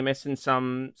very famous in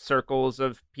some circles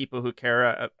of people who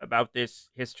care about this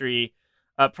history.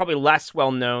 Probably less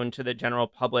well known to the general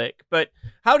public. But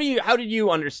how did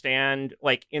you understand,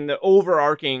 like, in the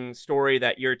overarching story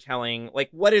that you're telling, like,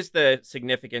 what is the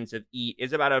significance of EAT?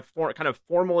 Is it about a kind of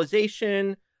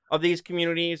formalization of these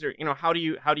communities, or how do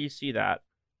you see that?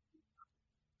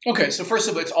 Okay, so first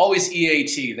of all, it's always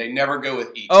EAT. They never go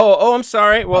with EAT. Oh, I'm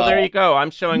sorry. Well, there you go. I'm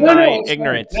showing my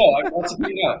ignorance. No,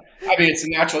 it's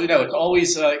natural. It's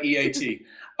always EAT.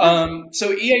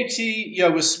 So EAT,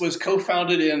 was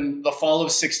co-founded in the fall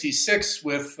of '66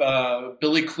 with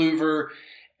Billy Kluver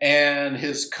and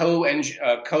his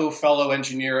co-fellow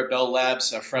engineer at Bell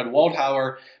Labs, Fred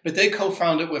Waldhauer. But they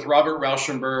co-founded with Robert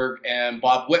Rauschenberg and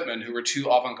Bob Whitman, who were two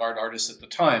avant-garde artists at the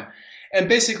time. And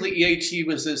basically, EAT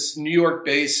was this New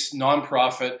York-based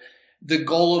nonprofit, the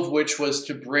goal of which was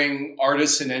to bring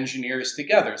artists and engineers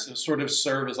together. So sort of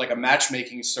serve as like a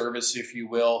matchmaking service, if you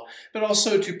will, but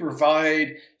also to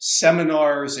provide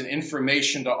seminars and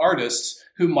information to artists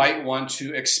who might want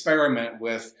to experiment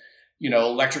with,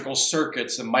 electrical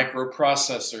circuits and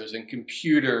microprocessors and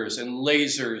computers and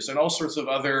lasers and all sorts of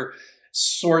other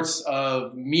sorts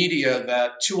of media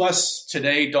that to us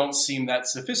today don't seem that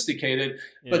sophisticated,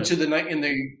 but to in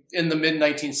the mid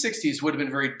 1960s would have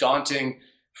been very daunting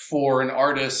for an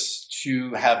artist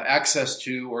to have access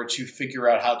to or to figure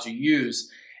out how to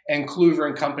use. And Kluver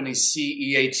and Company see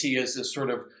EAT as this sort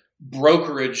of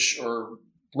brokerage or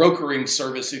brokering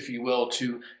service, if you will,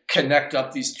 to connect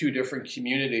up these two different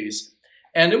communities.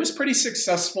 And it was pretty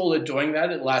successful at doing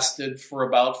that. It lasted for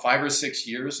about 5 or 6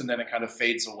 years, and then it kind of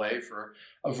fades away for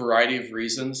a variety of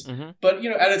reasons. Mm-hmm. But,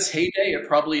 at its heyday, it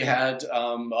probably had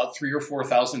about 3,000 or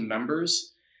 4,000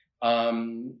 members.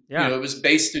 It was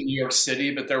based in New York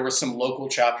City, but there were some local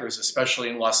chapters, especially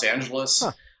in Los Angeles,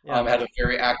 had a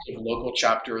very active local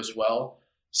chapter as well.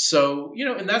 So,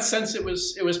 in that sense, it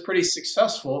was pretty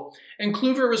successful. And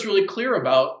Kluver was really clear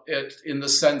about it in the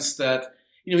sense that,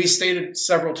 he stated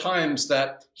several times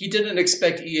that he didn't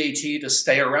expect EAT to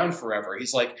stay around forever.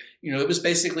 He's like, it was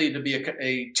basically to be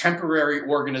a temporary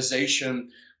organization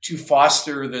to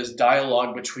foster this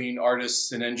dialogue between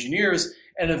artists and engineers.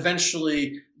 And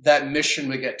eventually that mission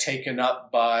would get taken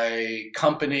up by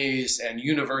companies and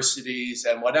universities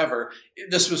and whatever.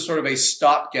 This was sort of a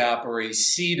stopgap or a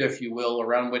seed, if you will,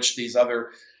 around which these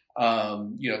other,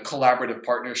 collaborative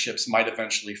partnerships might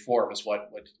eventually form, is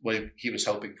what he was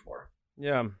hoping for.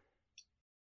 Yeah.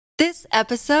 This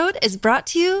episode is brought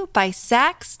to you by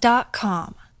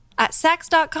Sax.com. At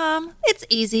Sax.com, it's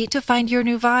easy to find your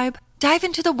new vibe. Dive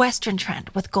into the Western trend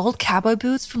with gold cowboy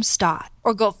boots from Stott,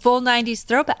 or go full 90s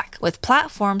throwback with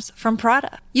platforms from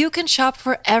Prada. You can shop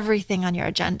for everything on your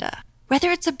agenda, whether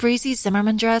it's a breezy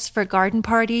Zimmermann dress for a garden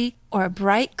party or a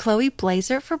bright Chloe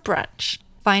blazer for brunch.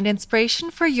 Find inspiration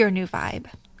for your new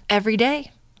vibe every day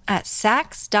at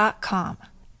Sax.com.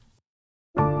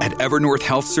 At Evernorth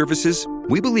Health Services,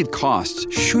 we believe costs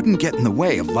shouldn't get in the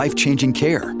way of life-changing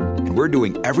care, and we're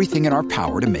doing everything in our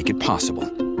power to make it possible.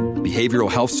 Behavioral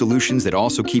health solutions that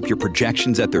also keep your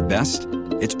projections at their best?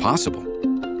 It's possible.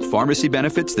 Pharmacy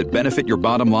benefits that benefit your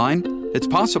bottom line? It's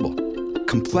possible.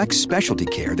 Complex specialty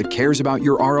care that cares about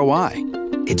your ROI?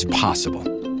 It's possible.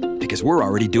 Because we're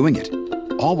already doing it.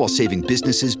 All while saving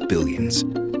businesses billions.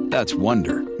 That's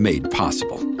Wonder made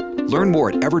possible. Learn more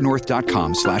at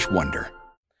evernorth.com/wonder.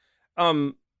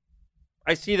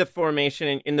 I see the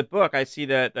formation in the book. I see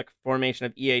the formation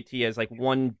of EAT as like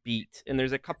one beat, and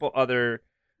there's a couple other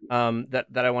that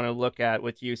I want to look at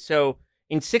with you. So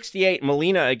in '68,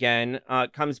 Molina again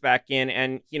comes back in,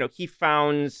 and he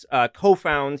co-founds.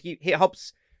 He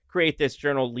helps create this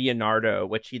journal Leonardo,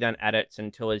 which he then edits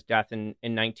until his death in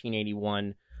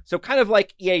 1981. So kind of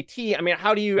like EAT. I mean,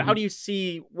 how do you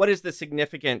see, what is the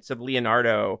significance of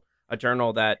Leonardo, a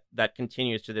journal that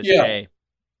continues to this day?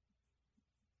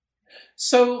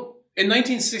 So in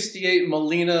 1968,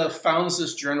 Molina founds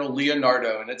this journal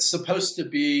Leonardo, and it's supposed to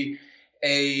be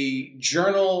a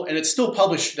journal, and it's still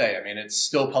published today. I mean, it's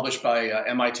still published by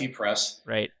MIT Press.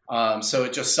 Right. So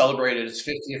it just celebrated its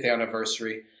 50th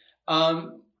anniversary.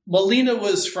 Molina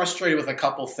was frustrated with a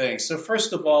couple things. So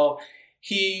first of all,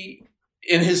 he,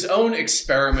 in his own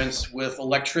experiments with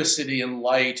electricity and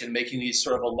light and making these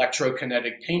sort of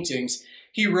electrokinetic paintings,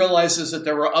 he realizes that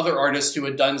there were other artists who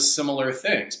had done similar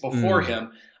things before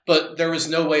him, but there was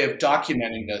no way of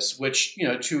documenting this, which,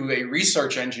 to a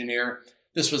research engineer,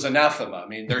 this was anathema. I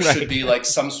mean, there should be like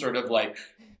some sort of like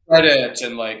credit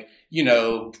and like,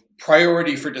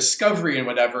 priority for discovery and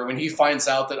whatever. When he finds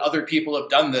out that other people have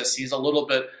done this, he's a little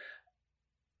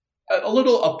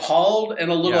appalled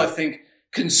and a little, I think,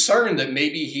 concerned that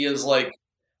maybe he is like,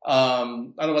 I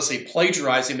don't want to say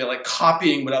plagiarizing, but like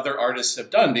copying what other artists have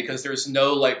done, because there's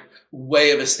no like way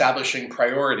of establishing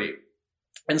priority.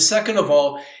 And second of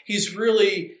all, he's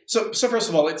really, so first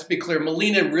of all, let's be clear,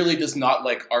 Molina really does not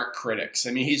like art critics.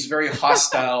 I mean, he's very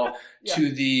hostile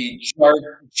to the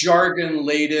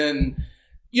jargon-laden,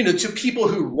 to people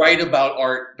who write about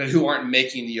art, but who aren't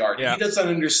making the art. Yeah. He doesn't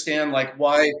understand like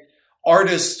why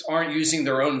artists aren't using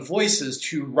their own voices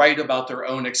to write about their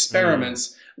own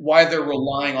experiments, why they're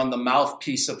relying on the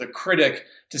mouthpiece of the critic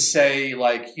to say,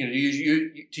 like, to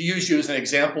use you as an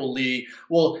example, Lee,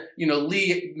 well,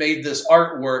 Lee made this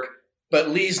artwork, but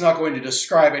Lee's not going to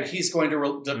describe it. He's going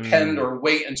to depend or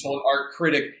wait until an art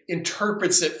critic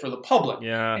interprets it for the public.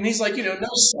 Yeah. And he's like, no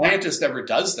scientist ever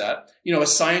does that. A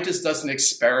scientist does an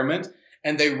experiment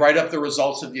and they write up the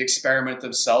results of the experiment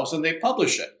themselves and they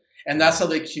publish it. And that's how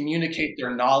they communicate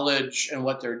their knowledge and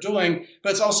what they're doing.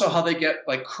 But it's also how they get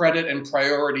like credit and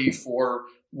priority for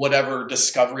whatever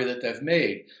discovery that they've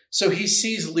made. So he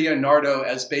sees Leonardo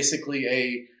as basically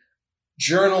a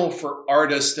journal for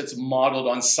artists that's modeled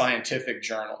on scientific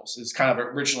journals. Is kind of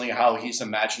originally how he's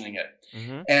imagining it.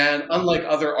 Mm-hmm. And unlike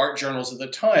other art journals at the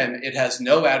time, it has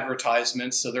no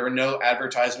advertisements. So there are no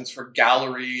advertisements for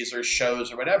galleries or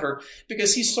shows or whatever,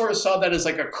 because he sort of saw that as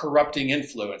like a corrupting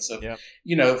influence of, if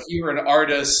you're an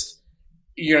artist,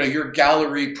 your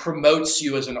gallery promotes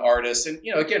you as an artist. And,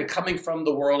 again, coming from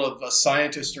the world of a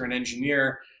scientist or an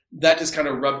engineer, that just kind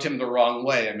of rubbed him the wrong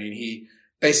way. I mean, he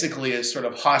basically is sort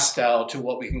of hostile to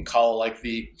what we can call like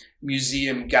the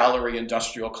museum gallery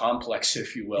industrial complex,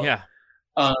 if you will. Yeah.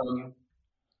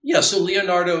 So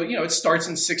Leonardo, it starts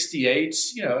in 1968,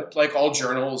 like all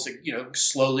journals, it,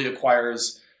 slowly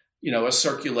acquires, a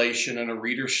circulation and a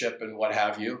readership and what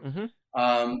have you. Mm-hmm.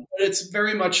 But it's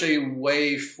very much a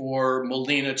way for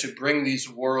Molina to bring these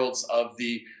worlds of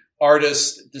the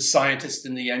artist, the scientist,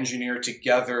 and the engineer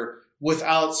together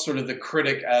without sort of the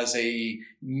critic as a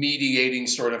mediating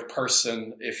sort of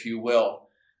person, if you will.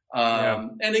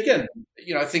 And again,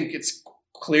 I think it's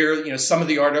clear, some of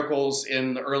the articles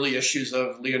in the early issues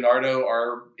of Leonardo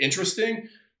are interesting.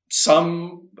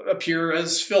 Some appear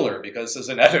as filler because as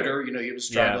an editor, he was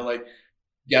trying to like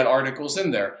get articles in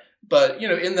there. But,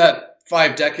 in that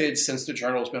 5 decades since the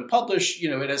journal has been published,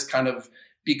 it has kind of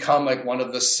become like one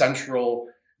of the central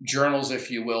journals, if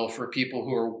you will, for people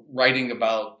who are writing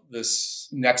about this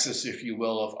nexus, if you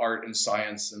will, of art and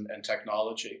science and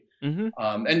technology. Mm-hmm.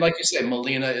 And like you say,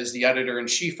 Molina is the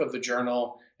editor-in-chief of the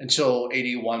journal until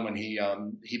 1981 when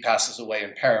he passes away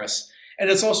in Paris. And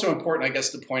it's also important, I guess,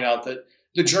 to point out that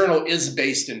the journal is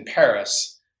based in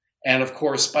Paris. And of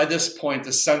course, by this point,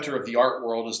 the center of the art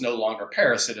world is no longer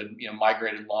Paris. It had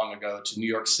migrated long ago to New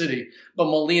York City, but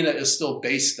Molina is still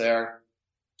based there.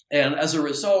 And as a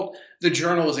result, the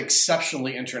journal is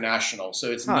exceptionally international.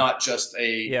 So it's not just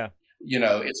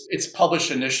it's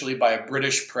published initially by a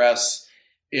British press.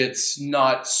 It's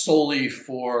not solely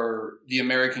for the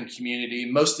American community.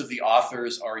 Most of the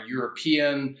authors are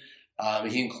European.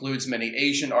 He includes many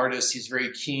Asian artists. He's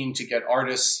very keen to get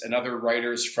artists and other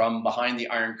writers from behind the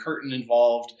Iron Curtain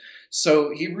involved.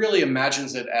 So he really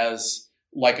imagines it as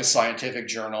like a scientific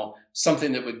journal,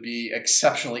 something that would be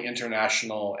exceptionally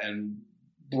international and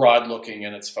broad-looking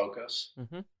in its focus.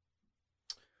 Mm-hmm.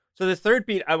 So the third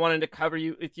beat I wanted to cover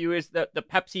with you is the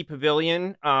Pepsi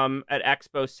Pavilion at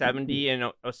Expo 70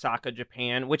 in Osaka,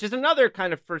 Japan, which is another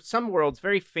kind of, for some worlds,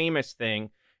 very famous thing.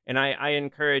 And I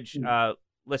encourage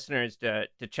listeners to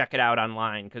check it out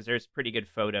online because there's pretty good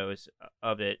photos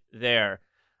of it there.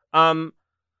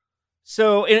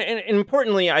 So and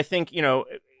importantly, I think,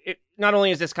 not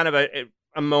only is this kind of a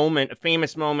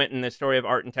famous moment in the story of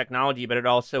art and technology, but it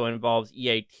also involves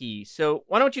EAT. So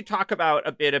why don't you talk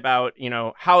a bit about,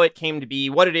 how it came to be,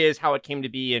 what it is, how it came to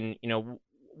be, and,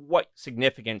 what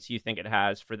significance you think it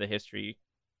has for the history?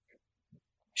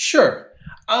 Sure.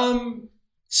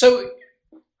 So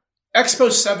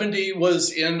Expo 70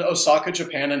 was in Osaka,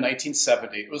 Japan in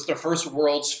 1970. It was the first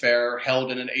World's Fair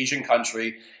held in an Asian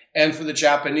country. And for the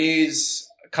Japanese,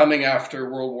 coming after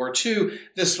World War II,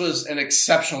 this was an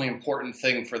exceptionally important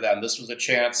thing for them. This was a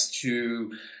chance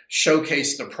to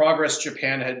showcase the progress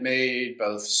Japan had made,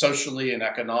 both socially and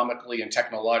economically and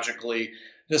technologically.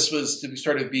 This was to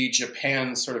sort of be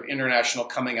Japan's sort of international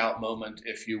coming out moment,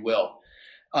 if you will.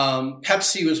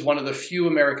 Pepsi was one of the few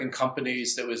American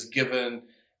companies that was given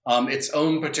its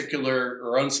own particular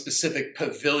or own specific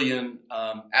pavilion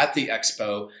at the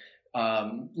Expo.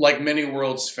 Like many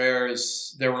World's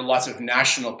Fairs, there were lots of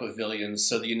national pavilions.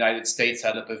 So the United States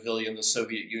had a pavilion, the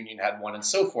Soviet Union had one, and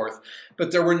so forth.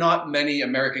 But there were not many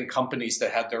American companies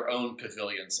that had their own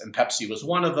pavilions, and Pepsi was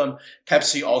one of them.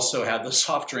 Pepsi also had the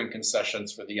soft drink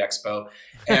concessions for the Expo.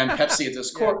 And Pepsi at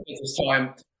this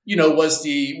time, was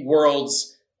the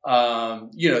world's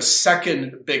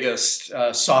second biggest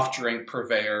soft drink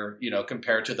purveyor,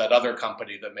 compared to that other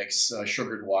company that makes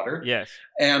sugared water. Yes.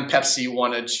 And Pepsi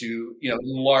wanted to,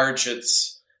 enlarge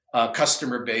its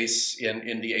customer base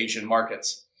in the Asian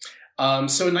markets.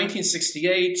 So in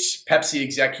 1968, Pepsi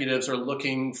executives are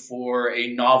looking for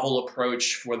a novel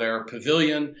approach for their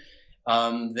pavilion.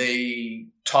 They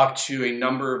talked to a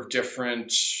number of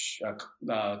different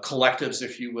collectives,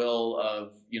 if you will,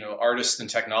 of artists and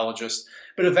technologists,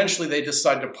 but eventually they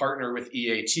decided to partner with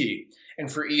EAT.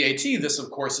 And for EAT, this, of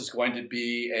course, is going to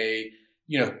be a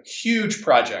huge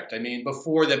project. I mean,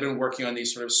 before they've been working on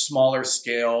these sort of smaller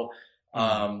scale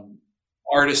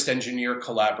artist-engineer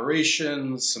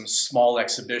collaborations, some small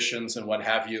exhibitions and what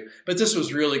have you. But this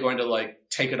was really going to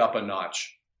take it up a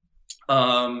notch.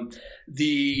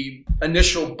 The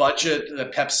initial budget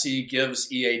that Pepsi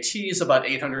gives EAT is about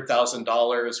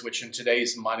 $800,000, which in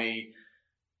today's money,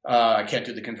 I can't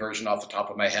do the conversion off the top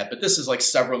of my head, but this is like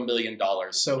several $million.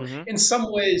 So in some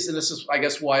ways, and this is, I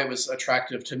guess, why it was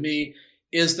attractive to me,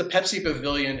 is the Pepsi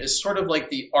Pavilion is sort of like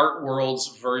the art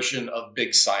world's version of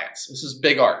big science. This is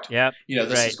big art. Yep.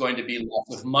 This is going to be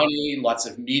lots of money, lots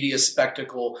of media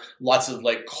spectacle, lots of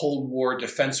Cold War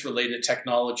defense related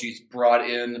technologies brought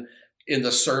in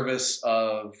the service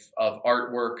of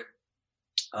artwork.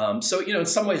 So, in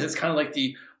some ways it's kind of like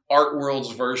the art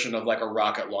world's version of a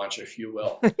rocket launch, if you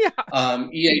will. Yeah.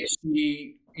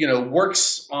 EAT,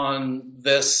 works on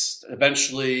this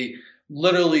eventually.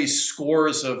 Literally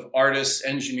scores of artists,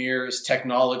 engineers,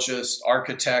 technologists,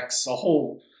 architects, a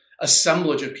whole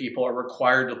assemblage of people are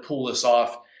required to pull this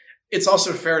off. It's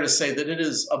also fair to say that it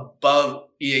is above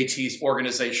EAT's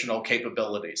organizational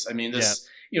capabilities. I mean,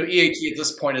 EAT at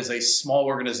this point is a small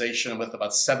organization with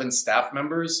about 7 staff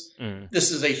members.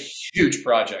 This is a huge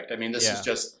project. I mean, this is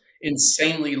just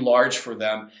insanely large for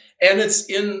them. And it's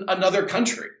in another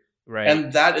country. Right.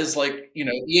 And that is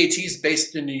EAT's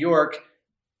based in New York.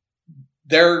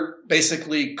 They're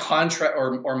basically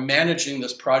or managing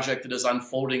this project that is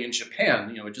unfolding in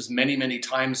Japan, which is many, many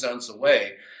time zones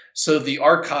away. So the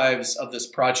archives of this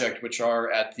project, which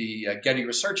are at the Getty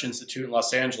Research Institute in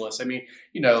Los Angeles, I mean,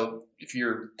 if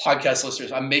you're podcast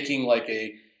listeners, I'm making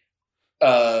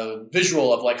a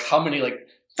visual of how many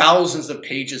thousands of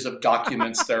pages of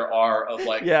documents there are of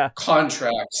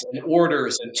contracts and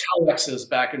orders and telexes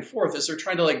back and forth as they're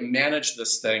trying to manage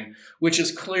this thing, which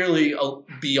is clearly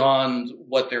beyond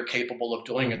what they're capable of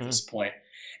doing at this point.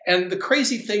 And the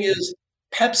crazy thing is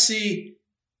Pepsi,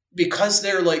 because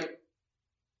they're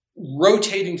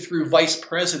rotating through vice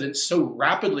presidents so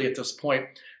rapidly at this point,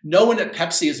 no one at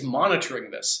Pepsi is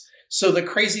monitoring this. So the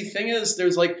crazy thing is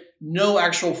there's no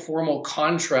actual formal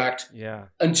contract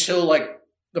until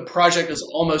the project is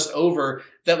almost over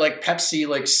that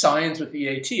Pepsi signs with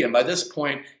EAT. And by this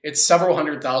point, it's several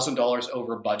 $100,000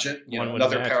 over budget,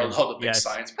 another parallel to big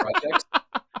science projects.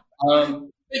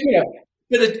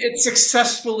 But it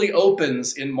successfully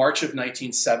opens in March of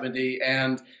 1970.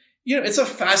 And, it's a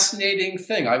fascinating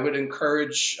thing. I would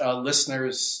encourage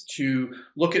listeners to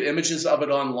look at images of it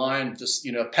online, just,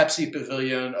 Pepsi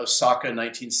Pavilion, Osaka,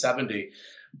 1970.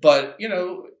 But,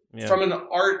 from an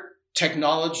art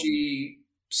technology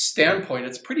standpoint,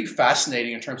 it's pretty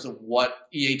fascinating in terms of what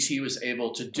EAT was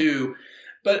able to do.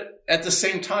 But at the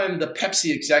same time, the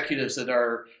Pepsi executives that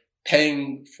are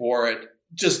paying for it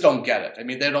just don't get it. I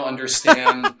mean, they don't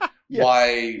understand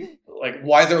why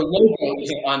their logo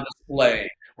isn't on display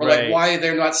or why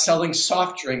they're not selling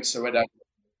soft drinks or whatever.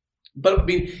 But I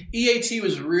mean, EAT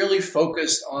was really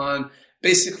focused on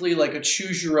basically a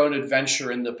choose your own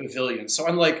adventure in the pavilion. So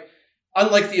unlike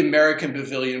the American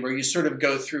Pavilion, where you sort of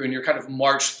go through and you're kind of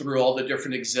marched through all the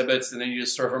different exhibits and then you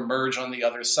just sort of emerge on the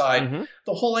other side.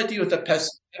 The whole idea with the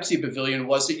Pepsi Pavilion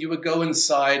was that you would go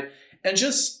inside and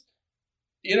just,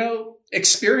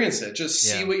 experience it. Just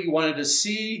see what you wanted to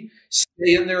see,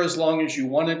 stay in there as long as you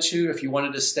wanted to. If you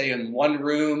wanted to stay in one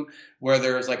room where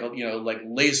there's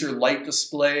laser light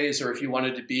displays, or if you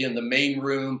wanted to be in the main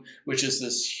room, which is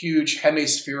this huge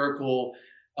hemispherical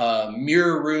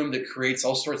mirror room that creates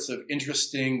all sorts of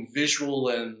interesting visual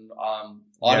and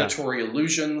auditory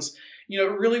illusions. It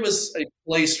really was a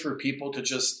place for people to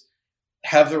just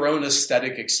have their own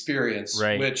aesthetic experience,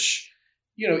 which,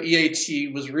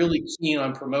 EAT was really keen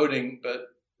on promoting, but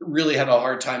really had a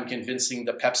hard time convincing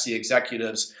the Pepsi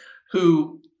executives,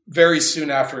 who very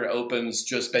soon after it opens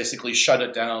just basically shut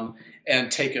it down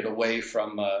and take it away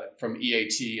from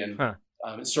EAT and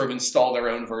sort of install their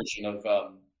own version of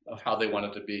how they want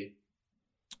it to be.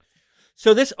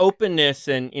 So this openness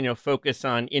and, focus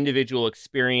on individual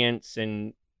experience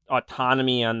and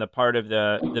autonomy on the part of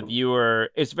the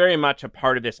viewer is very much a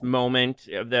part of this moment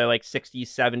of the 60s,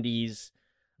 70s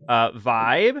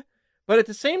vibe. But at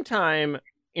the same time,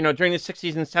 during the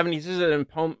 60s and 70s, this is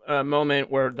a moment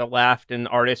where the left and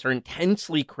artists are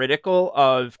intensely critical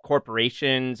of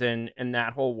corporations and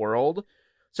that whole world.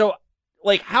 So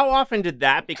like, how often did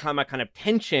that become a kind of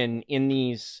tension in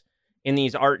these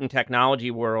art and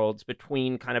technology worlds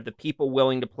between kind of the people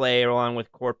willing to play along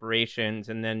with corporations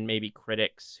and then maybe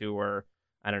critics who were,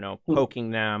 I don't know,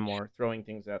 poking them or throwing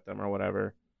things at them or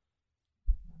whatever?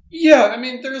 Yeah, I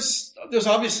mean, there's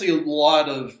obviously a lot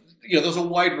of, there's a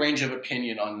wide range of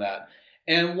opinion on that.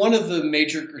 And one of the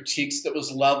major critiques that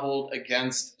was leveled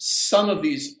against some of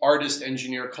these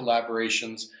artist-engineer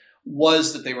collaborations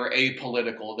was that they were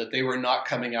apolitical, that they were not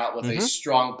coming out with a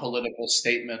strong political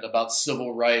statement about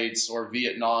civil rights or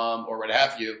Vietnam or what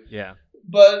have you. Yeah.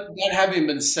 But that having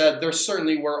been said, there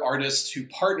certainly were artists who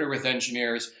partner with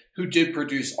engineers who did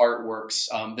produce artworks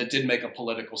that did make a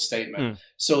political statement.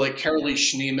 So like Carolee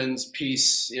Schneeman's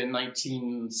piece in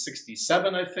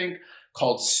 1967, I think,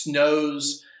 called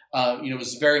Snows,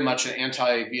 was very much an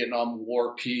anti-Vietnam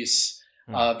War piece.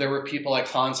 There were people like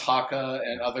Hans Haacke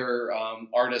and other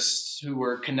artists who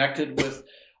were connected with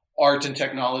art and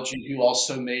technology who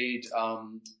also made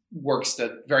works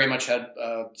that very much had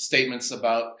statements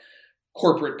about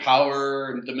corporate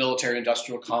power, the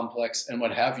military-industrial complex, and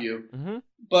what have you.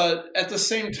 But at the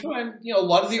same time, a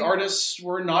lot of the artists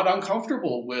were not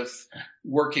uncomfortable with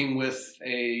working with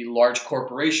a large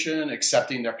corporation,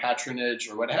 accepting their patronage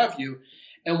or what have you.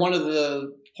 And one of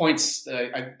the points,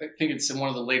 I think it's in one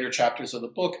of the later chapters of the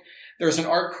book, there's an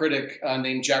art critic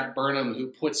named Jack Burnham who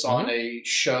puts on a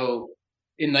show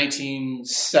in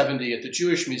 1970 at the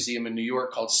Jewish Museum in New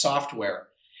York called Software.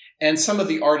 And some of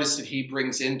the artists that he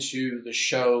brings into the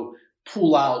show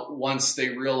pull out once they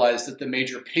realize that the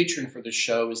major patron for the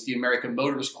show is the American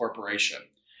Motors Corporation.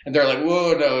 And they're like,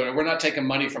 whoa, no, we're not taking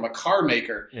money from a car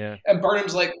maker. Yeah. And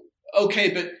Burnham's like,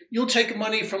 okay, but you'll take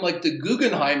money from like the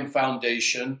Guggenheim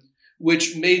Foundation,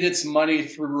 which made its money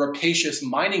through rapacious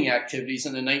mining activities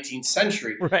in the 19th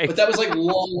century. Right. But that was like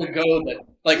long ago.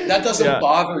 That doesn't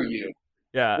bother you.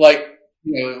 Yeah. But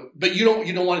you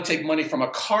don't want to take money from a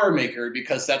car maker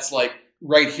because that's like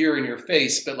right here in your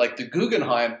face. But like the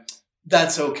Guggenheim,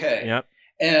 that's okay. Yep.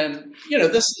 And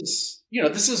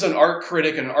this is an art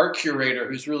critic and an art curator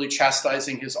who's really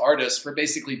chastising his artists for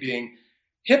basically being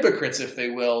hypocrites, if they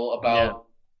will, about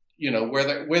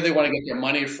where they want to get their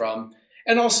money from,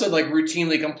 and also like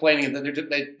routinely complaining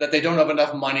that they don't have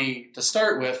enough money to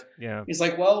start with. Yeah. He's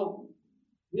like, well,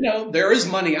 there is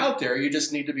money out there. You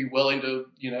just need to be willing to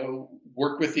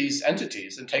work with these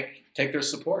entities and take their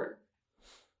support.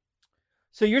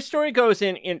 So your story goes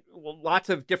in lots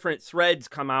of different threads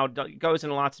come out, goes in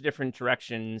lots of different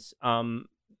directions.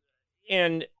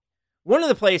 And one of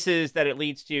the places that it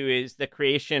leads to is the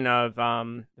creation of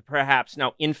perhaps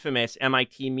now infamous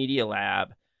MIT Media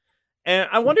Lab. And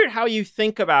I wondered how you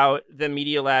think about the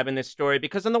Media Lab in this story,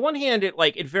 because on the one hand,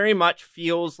 it very much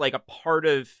feels like a part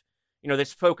of,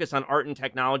 this focus on art and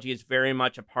technology is very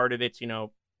much a part of its,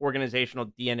 organizational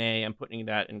DNA. I'm putting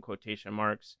that in quotation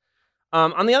marks.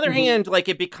 On the other hand,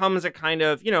 it becomes a kind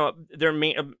of, a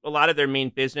lot of their main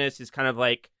business is kind of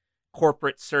like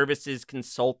corporate services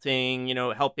consulting,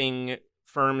 helping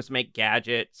firms make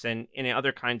gadgets and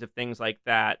other kinds of things like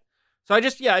that. So I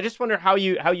just wonder how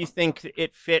you think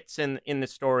it fits in the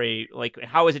story. Like,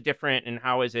 how is it different and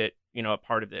how is it, a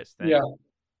part of this thing? Yeah.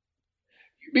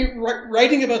 I mean,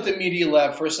 writing about the Media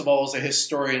Lab, first of all, as a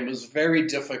historian, was very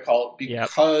difficult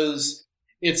because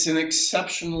it's an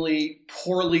exceptionally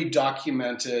poorly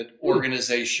documented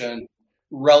organization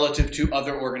relative to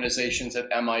other organizations at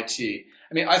MIT.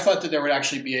 I mean, I thought that there would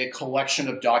actually be a collection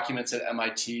of documents at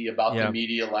MIT about the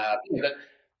Media Lab,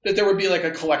 that there would be like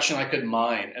a collection I could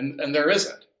mine, and there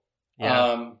isn't.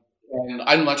 Yeah. And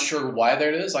I'm not sure why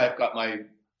there is. I've got my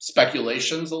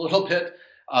speculations a little bit.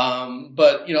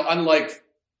 But, unlike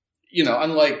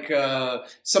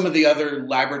some of the other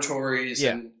laboratories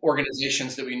and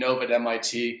organizations that we know of at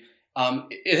MIT,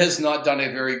 it has not done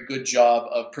a very good job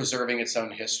of preserving its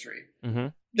own history. Mm-hmm.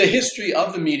 The history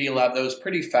of the Media Lab, though, is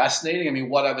pretty fascinating. I mean,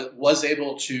 what I was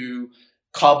able to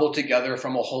cobble together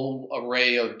from a whole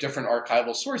array of different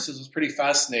archival sources was pretty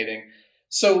fascinating.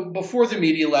 So before the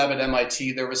Media Lab at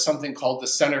MIT, there was something called the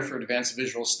Center for Advanced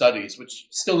Visual Studies, which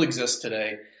still exists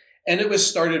today. And it was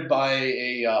started by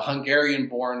a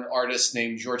Hungarian-born artist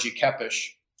named György Kepes.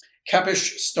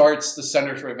 Kepes starts the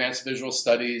Center for Advanced Visual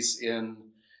Studies in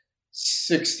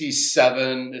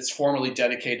 1967. It's formally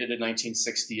dedicated in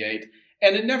 1968.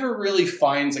 And it never really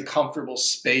finds a comfortable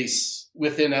space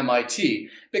within MIT.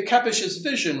 But Kepes's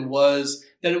vision was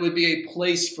that it would be a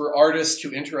place for artists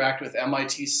to interact with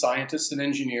MIT scientists and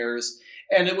engineers,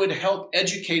 and it would help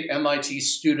educate MIT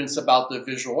students about the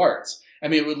visual arts. I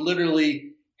mean, it would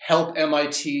literally help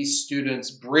MIT students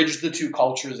bridge the two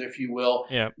cultures, if you will,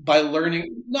 by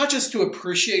learning not just to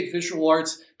appreciate visual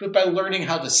arts, but by learning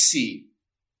how to see.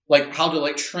 like how to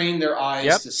like train their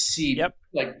eyes to see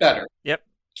like better. Yep.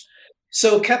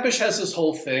 So Kepesh has this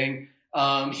whole thing.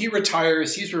 He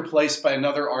retires. He's replaced by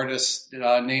another artist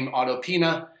named Otto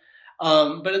Pina.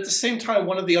 But at the same time,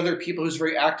 one of the other people who's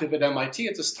very active at MIT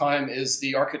at this time is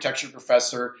the architecture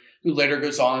professor who later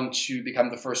goes on to become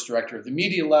the first director of the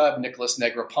Media Lab, Nicholas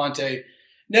Negroponte.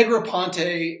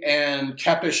 Negroponte and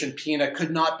Kepesh and Pina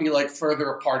could not be like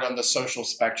further apart on the social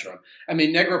spectrum. I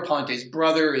mean, Negroponte's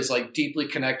brother is like deeply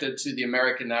connected to the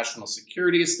American national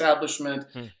security establishment.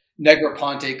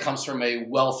 Negroponte comes from a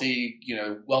wealthy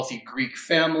Greek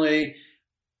family.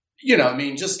 I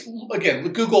mean, just again,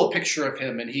 Google a picture of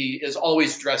him and he is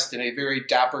always dressed in a very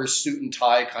dapper suit and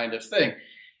tie kind of thing.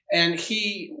 And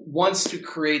he wants to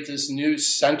create this new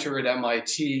center at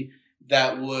MIT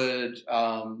that would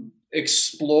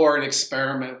explore and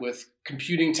experiment with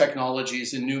computing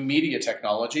technologies and new media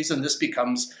technologies. And this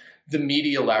becomes the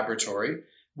Media Laboratory,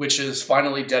 which is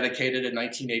finally dedicated in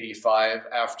 1985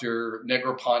 after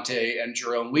Negroponte and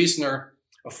Jerome Wiesner,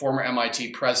 a former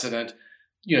MIT president,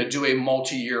 do a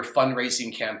multi-year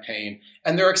fundraising campaign.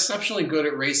 And they're exceptionally good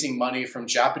at raising money from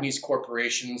Japanese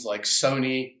corporations like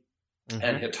Sony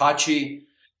and Hitachi,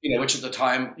 which at the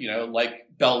time, like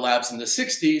Bell Labs in the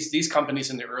 60s, these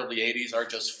companies in the early 80s are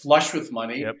just flush with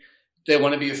money. Yep. They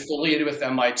want to be affiliated with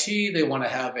MIT. They want to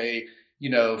have a,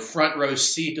 front row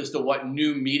seat as to what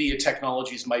new media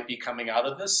technologies might be coming out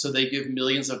of this. So they give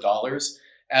millions of dollars,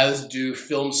 as do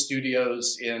film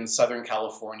studios in Southern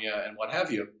California and what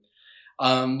have you.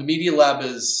 The Media Lab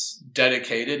is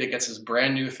dedicated. It gets this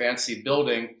brand new fancy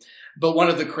building. But one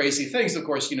of the crazy things, of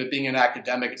course, being an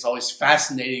academic, it's always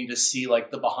fascinating to see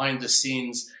like the behind the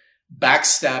scenes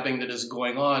backstabbing that is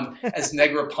going on, as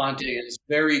Negroponte is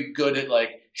very good at like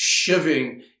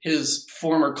shivving his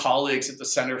former colleagues at the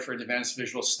Center for Advanced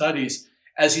Visual Studies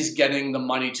as he's getting the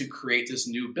money to create this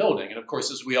new building. And of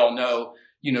course, as we all know,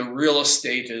 real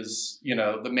estate is,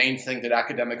 the main thing that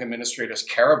academic administrators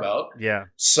care about. Yeah.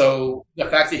 So the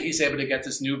fact that he's able to get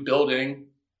this new building,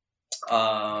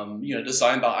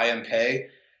 designed by I.M. Pei,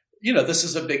 this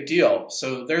is a big deal.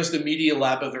 So there's the Media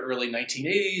Lab of the early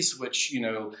 1980s, which,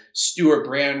 Stuart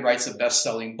Brand writes a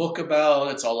best-selling book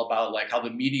about. It's all about like how the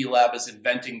Media Lab is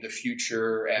inventing the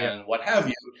future and what have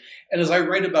you. And as I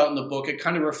write about in the book, it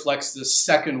kind of reflects this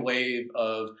second wave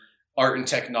of art and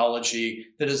technology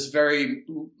that is very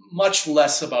much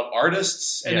less about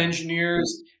artists and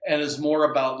engineers and is more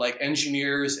about like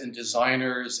engineers and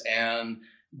designers and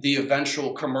the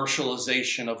eventual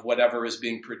commercialization of whatever is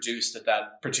being produced at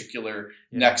that particular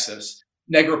nexus.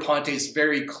 Negroponte is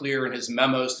very clear in his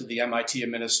memos to the MIT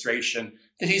administration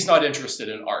that he's not interested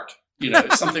in art.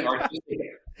 If something artistic,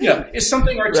 if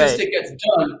something artistic gets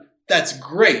done, that's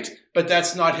great, but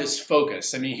that's not his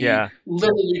focus. I mean, he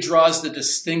literally draws the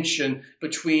distinction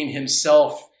between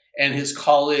himself and his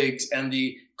colleagues and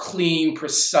the clean,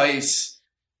 precise,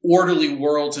 orderly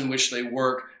worlds in which they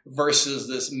work versus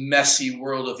this messy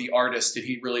world of the artist that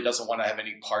he really doesn't want to have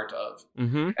any part of.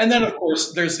 And then, of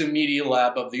course, there's the Media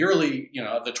Lab of the early,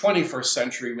 the 21st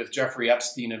century with Jeffrey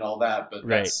Epstein and all that. But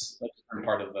that's a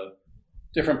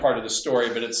different part of the story.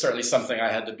 But it's certainly something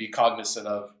I had to be cognizant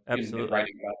of in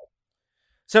writing about it.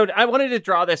 So I wanted to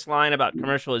draw this line about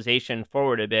commercialization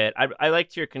forward a bit. I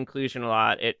liked your conclusion a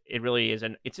lot. It really is,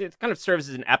 it kind of serves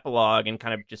as an epilogue and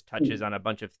kind of just touches on a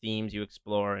bunch of themes you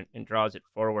explore and draws it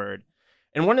forward.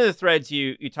 And one of the threads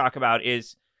you talk about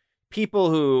is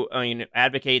people who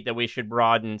advocate that we should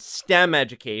broaden STEM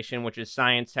education, which is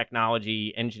science,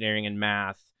 technology, engineering, and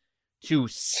math, to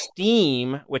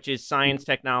STEAM, which is science,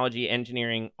 technology,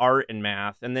 engineering, art, and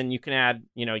math. And then you can add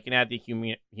the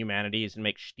humanities and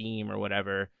make STEAM or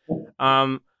whatever.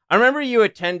 I remember you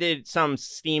attended some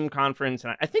STEAM conference,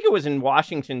 and I think it was in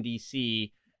Washington,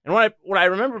 D.C., and what I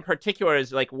remember in particular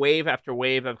is like wave after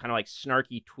wave of kind of like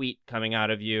snarky tweet coming out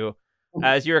of you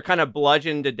as you're kind of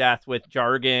bludgeoned to death with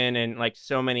jargon and like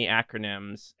so many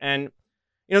acronyms. And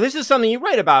this is something you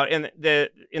write about in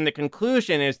the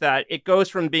conclusion, is that it goes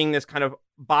from being this kind of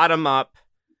bottom up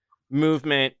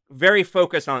movement, very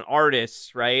focused on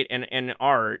artists, right, and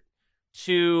art,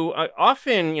 to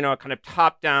often a kind of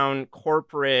top down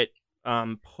corporate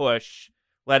push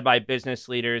led by business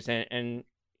leaders and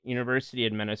university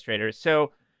administrators.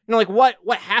 So like what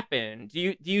happened?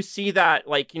 Do you see that,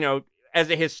 like, as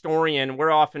a historian,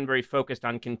 we're often very focused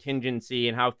on contingency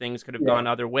and how things could have gone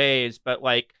other ways, but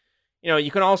like,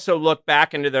 you can also look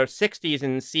back into the 60s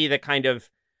and see the kind of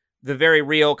the very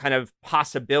real kind of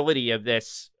possibility of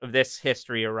this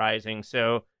history arising.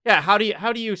 So how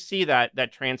do you see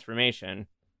that transformation?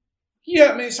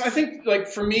 Yeah, I mean, so I think like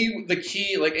for me, a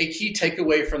key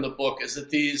takeaway from the book is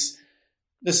that these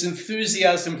this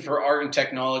enthusiasm for art and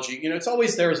technology, it's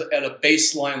always there at a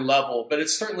baseline level, but it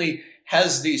certainly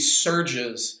has these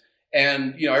surges.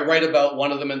 And, I write about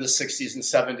one of them in the 60s and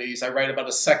 70s. I write about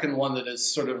a second one that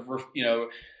is sort of,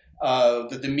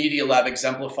 that the Media Lab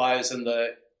exemplifies in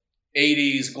the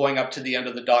 80s going up to the end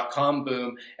of the dot-com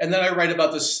boom. And then I write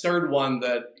about this third one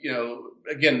that,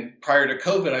 again, prior to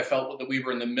COVID, I felt that we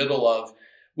were in the middle of,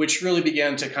 which really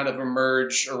began to kind of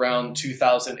emerge around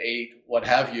 2008, what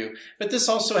have you. But this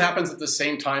also happens at the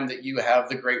same time that you have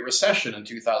the Great Recession in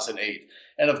 2008.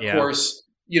 And of course,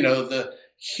 the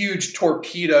huge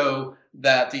torpedo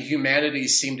that the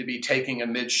humanities seem to be taking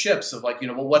amidships of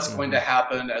what's going to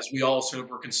happen as we all sort of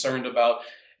were concerned about,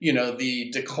 the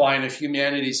decline of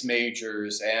humanities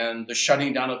majors and the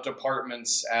shutting down of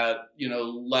departments at,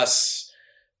 less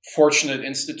fortunate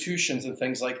institutions and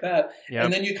things like that. Yep.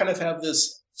 And then you kind of have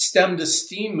this STEM to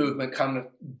STEAM movement kind of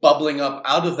bubbling up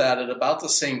out of that at about the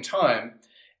same time.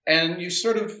 And you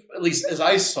sort of, at least as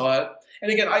I saw it,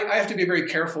 and again, I have to be very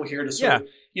careful here to sort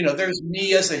of, there's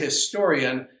me as a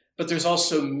historian, but there's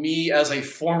also me as a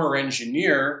former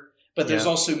engineer, but there's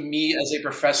also me as a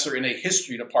professor in a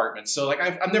history department. So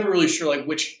I'm never really sure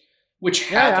which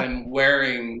hat I'm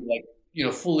wearing,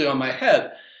 fully on my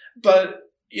head. But,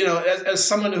 as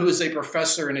someone who is a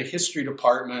professor in a history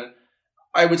department,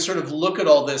 I would sort of look at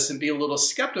all this and be a little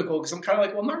skeptical because I'm kind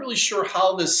of I'm not really sure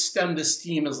how this STEM to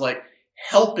STEAM is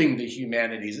helping the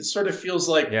humanities. It sort of feels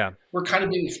like we're kind of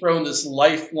being thrown this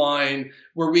lifeline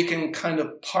where we can kind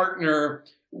of partner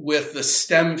with the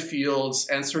STEM fields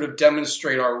and sort of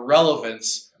demonstrate our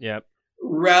relevance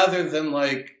rather than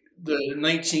the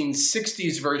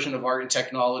 1960s version of art and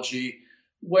technology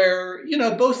where,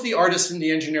 both the artists and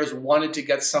the engineers wanted to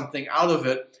get something out of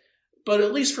it. But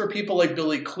at least for people like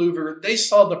Billy Kluver, they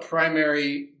saw the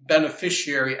primary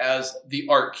beneficiary as the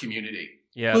art community.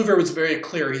 Yeah. Kluver was very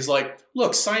clear. He's like,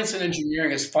 look, science and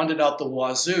engineering is funded out the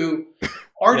wazoo.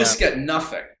 Artists get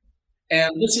nothing.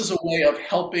 And this is a way of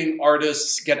helping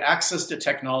artists get access to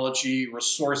technology,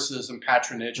 resources, and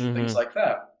patronage and things like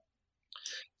that.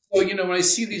 So, when I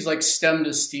see these STEM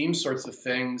to STEAM sorts of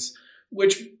things,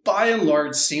 which by and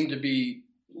large seem to be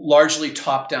largely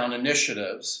top-down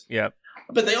initiatives. Yep.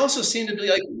 But they also seem to be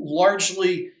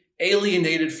largely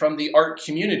alienated from the art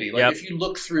community. If you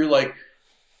look through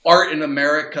Art in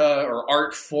America or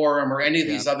Art Forum or any of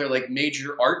these other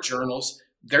major art journals,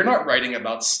 they're not writing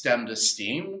about STEM to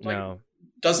STEAM.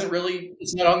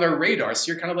 It's not on their radar.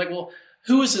 So you're kind of well,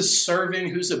 who is this serving?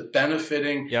 Who's it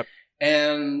benefiting? Yep.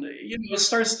 And it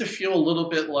starts to feel a little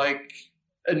bit like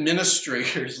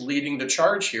administrators leading the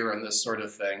charge here in this sort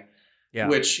of thing. Yeah.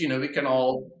 Which, we can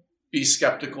all be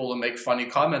skeptical and make funny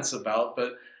comments about,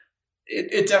 but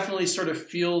it definitely sort of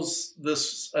feels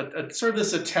this sort of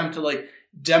this attempt to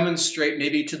demonstrate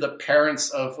maybe to the parents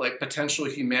of potential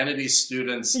humanities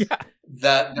students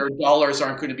that their dollars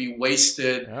aren't going to be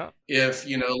wasted if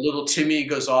little Timmy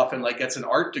goes off and gets an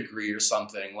art degree or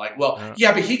something. But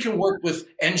he can work with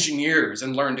engineers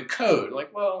and learn to code.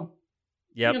 Okay.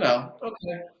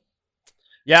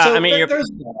 Yeah, so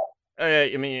there's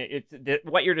it's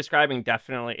what you're describing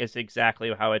definitely is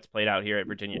exactly how it's played out here at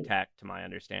Virginia Tech, to my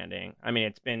understanding.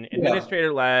 It's been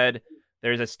administrator-led.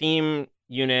 There's a STEAM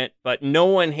unit, but no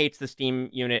one hates the STEAM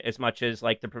unit as much as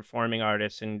the performing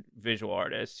artists and visual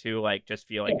artists who just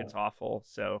feel it's awful.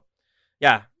 So,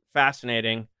 yeah,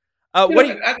 fascinating. Go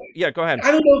ahead.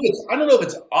 I don't know if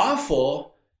it's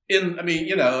awful.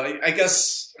 I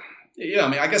guess.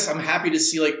 I guess I'm happy to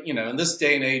see, in this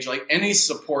day and age, any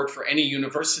support for any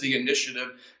university initiative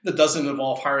that doesn't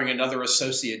involve hiring another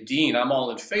associate dean, I'm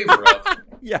all in favor of.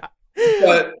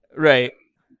 But right.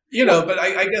 But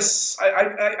I guess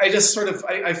I just sort of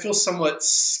I feel somewhat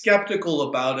skeptical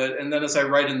about it. And then as I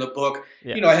write in the book,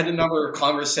 I had a number of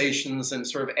conversations and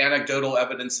sort of anecdotal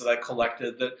evidence that I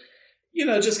collected that,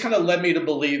 just kind of led me to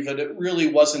believe that it really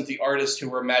wasn't the artists who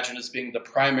were imagined as being the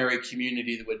primary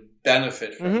community that would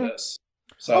benefit from this.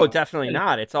 So, definitely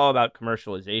not. It's all about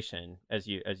commercialization, as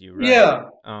you write. Yeah,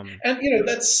 and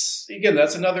that's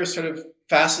another sort of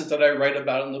facet that I write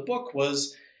about in the book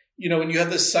was, when you had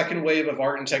this second wave of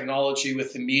art and technology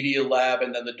with the Media Lab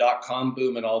and then the dot-com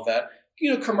boom and all that,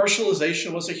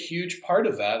 commercialization was a huge part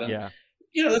of that. And,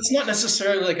 that's not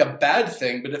necessarily a bad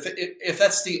thing, but if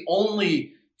that's the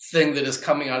only thing that is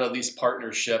coming out of these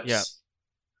partnerships,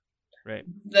 right,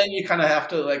 then you kind of have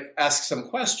to ask some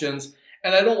questions.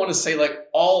 And I don't want to say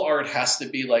all art has to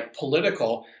be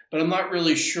political, but I'm not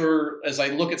really sure as I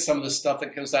look at some of the stuff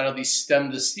that comes out of these STEM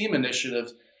to STEAM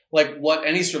initiatives, what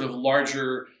any sort of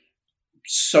larger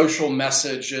social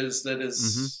message is that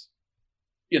is,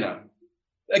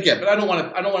 again, but I don't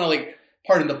want to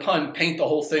pardon the pun, paint the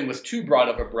whole thing with too broad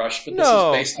of a brush, but this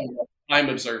No. is based on what I'm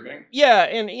observing. Yeah,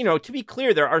 and to be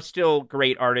clear, there are still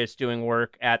great artists doing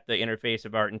work at the interface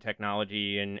of art and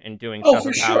technology and doing stuff For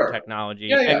about sure. technology.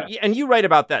 Yeah. And you write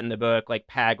about that in the book, like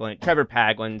Trevor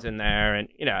Paglin's in there, and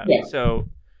Yeah. so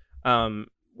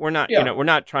we're not we're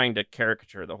not trying to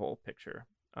caricature the whole picture.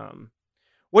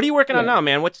 What are you working on now,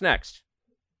 man? What's next?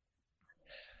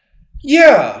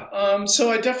 Yeah,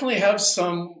 so I definitely have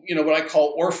some, what I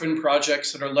call orphan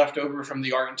projects that are left over from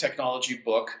the art and technology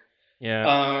book.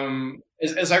 Yeah.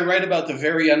 As I write about the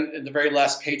very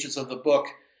last pages of the book,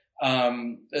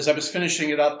 as I was finishing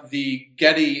it up, the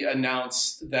Getty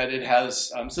announced that it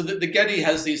has. So the Getty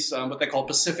has these what they call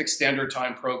Pacific Standard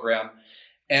Time program,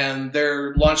 and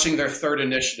they're launching their third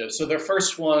initiative. So their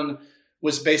first one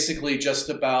was basically just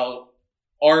about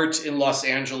art in Los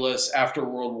Angeles after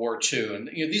World War II, and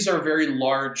these are very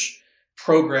large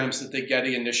programs that the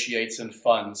Getty initiates and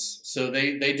funds. So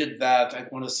they did that. I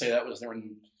want to say that was there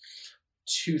in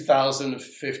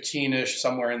 2015-ish,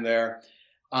 somewhere in there,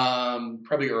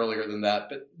 probably earlier than that.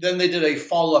 But then they did a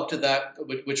follow-up to that,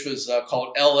 which was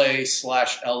called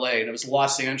LA/LA, and it was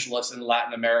Los Angeles and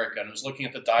Latin America, and it was looking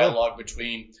at the dialogue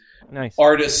between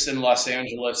artists in Los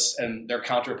Angeles and their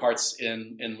counterparts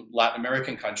in Latin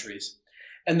American countries.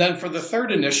 And then for the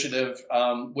third initiative,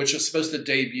 which is supposed to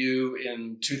debut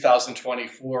in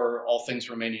 2024, all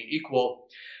things remaining equal,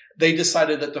 they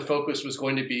decided that the focus was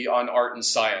going to be on art and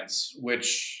science,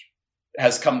 which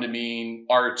has come to mean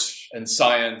art and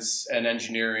science and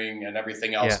engineering and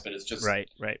everything else, but it's just right.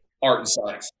 art and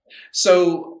science.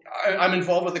 So I'm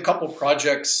involved with a couple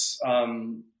projects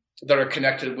that are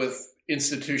connected with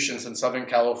institutions in Southern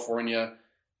California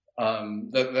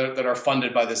that are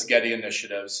funded by this Getty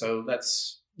initiative. So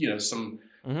that's, some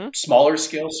smaller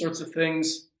scale sorts of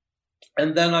things.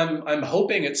 And then I'm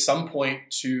hoping at some point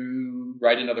to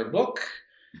write another book.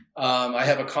 I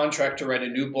have a contract to write a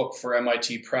new book for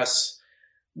MIT Press,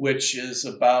 which is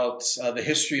about the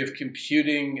history of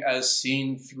computing as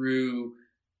seen through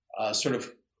sort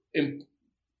of a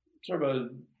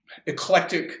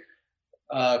eclectic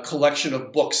collection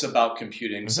of books about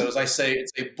computing. So as I say,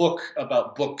 it's a book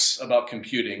about books about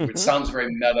computing, which sounds very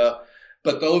meta,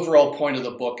 but the overall point of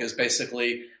the book is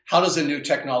basically, how does a new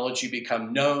technology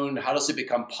become known? How does it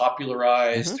become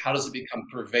popularized? How does it become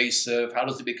pervasive? How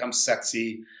does it become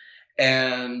sexy?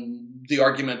 And the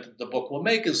argument that the book will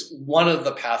make is one of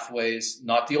the pathways,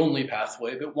 not the only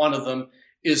pathway, but one of them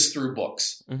is through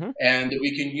books. And that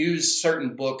we can use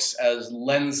certain books as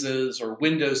lenses or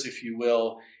windows, if you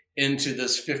will, into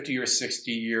this 50 or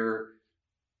 60 year,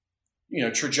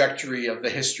 trajectory of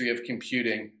the history of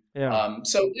computing.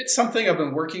 So it's something I've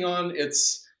been working on.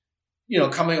 It's,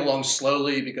 coming along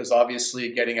slowly because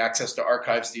obviously getting access to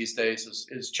archives these days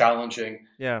is challenging.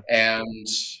 And,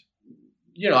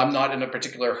 I'm not in a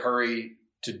particular hurry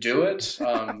to do it.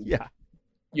 I'll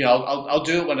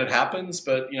do it when it happens.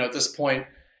 But, at this point,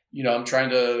 I'm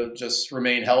trying to just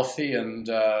remain healthy and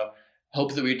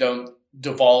hope that we don't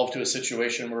devolve to a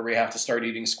situation where we have to start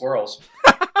eating squirrels.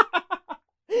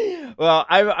 Well,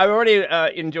 I'm already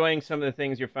enjoying some of the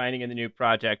things you're finding in the new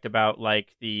project about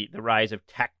like the rise of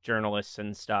tech journalists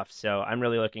and stuff. So I'm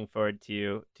really looking forward to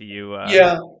you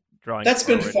drawing. That's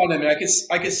been fun. I mean, I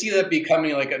could see that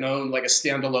becoming like a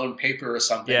standalone paper or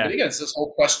something. But again, it's this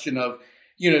whole question of,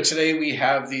 today we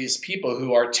have these people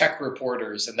who are tech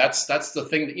reporters, and that's the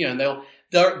thing that, and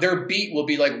their beat will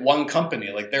be like one company,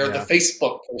 like they're the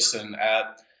Facebook person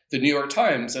at the New York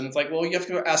Times. And it's like, well, you have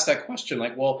to ask that question,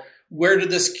 like, well, where did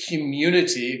this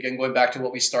community, again, going back to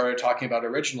what we started talking about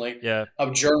originally,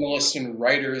 of journalists and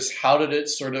writers, how did it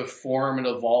sort of form and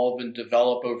evolve and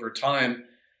develop over time?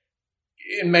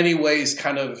 In many ways,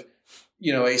 kind of,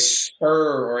 a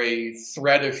spur or a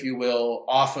thread, if you will,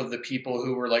 off of the people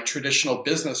who were like traditional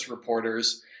business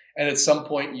reporters. And at some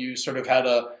point, you sort of had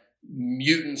a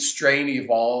mutant strain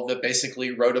evolve that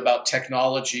basically wrote about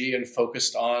technology and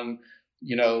focused on,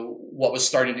 what was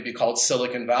starting to be called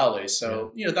Silicon Valley.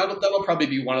 So, that'll probably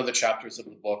be one of the chapters of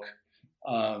the book.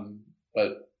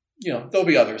 But, there'll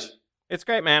be others. It's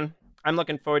great, man. I'm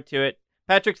looking forward to it.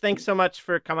 Patrick, thanks so much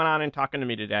for coming on and talking to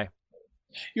me today.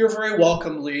 You're very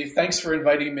welcome, Lee. Thanks for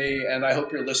inviting me. And I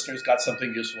hope your listeners got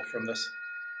something useful from this.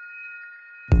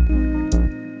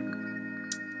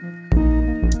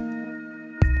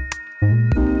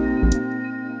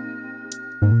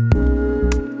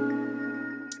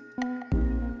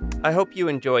 I hope you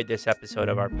enjoyed this episode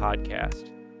of our podcast.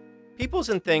 Peoples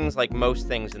and things, like most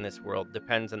things in this world,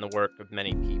 depends on the work of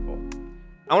many people.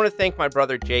 I want to thank my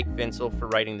brother Jake Vinsel for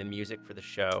writing the music for the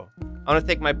show. I want to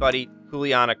thank my buddy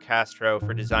Juliana Castro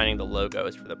for designing the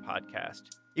logos for the podcast.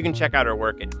 You can check out her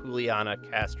work at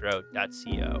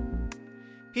julianacastro.co.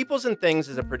 Peoples and Things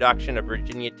is a production of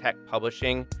Virginia Tech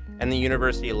Publishing and the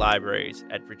University Libraries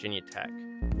at Virginia Tech.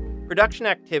 Production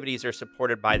activities are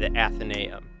supported by the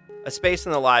Athenaeum, a space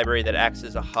in the library that acts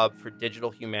as a hub for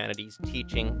digital humanities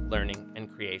teaching, learning, and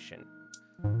creation.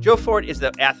 Joe Ford is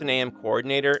the Athenaeum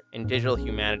Coordinator and Digital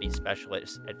Humanities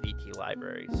Specialist at VT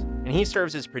Libraries, and he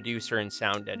serves as producer and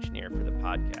sound engineer for the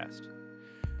podcast.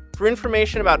 For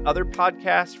information about other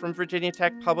podcasts from Virginia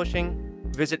Tech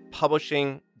Publishing, visit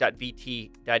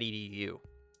publishing.vt.edu.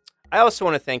 I also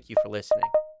want to thank you for listening.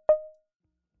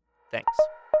 Thanks.